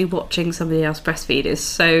you actually watching somebody else breastfeed is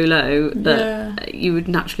so low that you would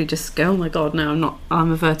naturally just go, oh my god, no,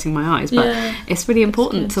 I'm averting my eyes. But it's really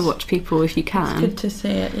important to watch people if you can. It's good to see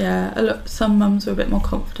it. Yeah, some mums were a bit more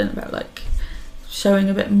confident about like showing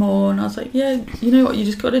a bit more, and I was like, yeah, you know what, you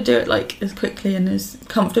just got to do it like as quickly and as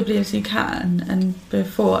comfortably as you can. And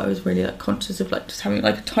before, I was really like conscious of like just having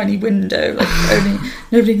like a tiny window, like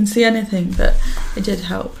nobody can see anything, but it did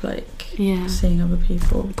help, like seeing other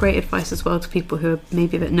people. Great advice as well to people who are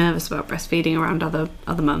maybe a bit nervous about breastfeeding around other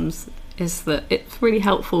mums is that it's really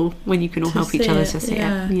helpful when you can all help each other to see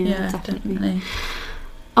it. Yeah, definitely.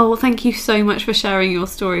 Oh, well, thank you so much for sharing your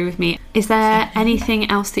story with me. Is there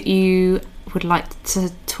anything else that you would like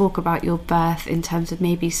to talk about your birth in terms of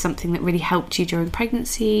maybe something that really helped you during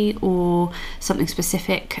pregnancy, or something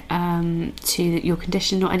specific to your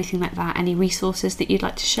condition or anything like that? Any resources that you'd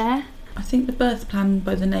like to share? I think the birth plan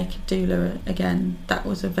by the Naked Doula, again, that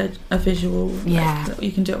was a visual, like,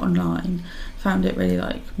 you can do it online. Found it really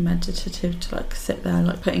like meditative to like sit there,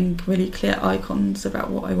 like putting really clear icons about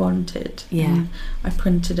what I wanted. And I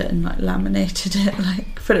printed it and like laminated it,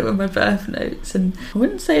 like put it with my birth notes, and I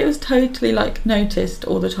wouldn't say it was totally like noticed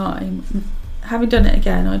all the time. Having done it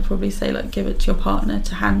again, I'd probably say like give it to your partner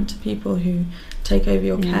to hand to people who take over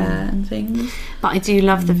your care and things. But I do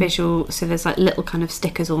love the visual, so there's like little kind of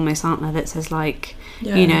stickers almost, aren't there, that says like,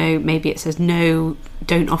 you know, maybe it says no,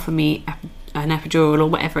 don't offer me an epidural or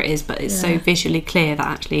whatever it is, but it's so visually clear that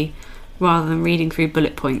actually, rather than reading through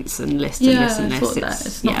bullet points and list and list and list,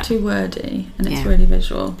 it's not too wordy, and it's really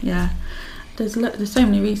visual. There's so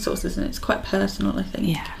many resources, and it's quite personal, I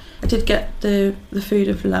think. I did get the Food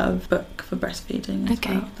of Love book for breastfeeding as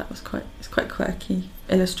well. That was it's quite quirky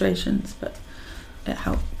illustrations, but it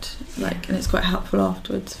helped, like, and it's quite helpful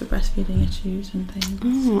afterwards for breastfeeding issues and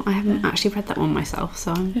things. Oh, I haven't actually read that one myself,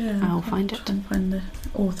 so I'll find it. And find the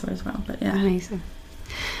author as well, but amazing.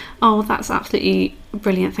 Oh, that's absolutely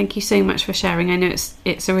brilliant. Thank you so much for sharing. I know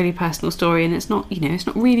it's a really personal story, and it's not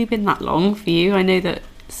really been that long for you. I know that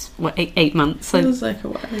it's 8 months. So feels like a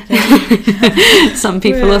while ago. Some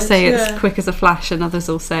people will say it's quick as a flash, and others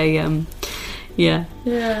will say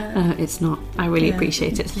it's not. I really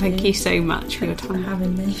appreciate it. So thank you so much for your time. For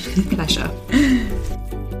having me. Pleasure.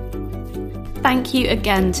 Thank you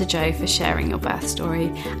again to Jo for sharing your birth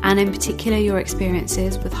story, and in particular your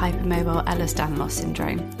experiences with hypermobile Ehlers-Danlos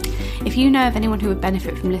syndrome. If you know of anyone who would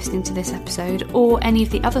benefit from listening to this episode, or any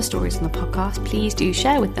of the other stories on the podcast, please do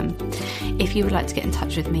share with them. If you would like to get in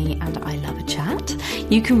touch with me, and I love a chat,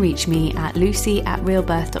 you can reach me at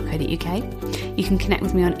lucy@realbirth.co.uk. You can connect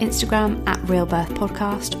with me on Instagram at Real Birth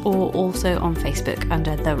Podcast, or also on Facebook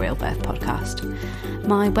under The Real Birth Podcast.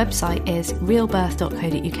 My website is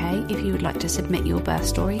realbirth.co.uk if you would like to submit your birth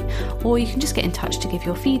story, or you can just get in touch to give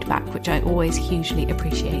your feedback, which I always hugely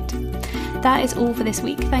appreciate. That is all for this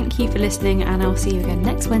week. Thank you for listening, and I'll see you again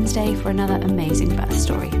next Wednesday for another amazing birth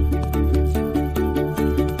story.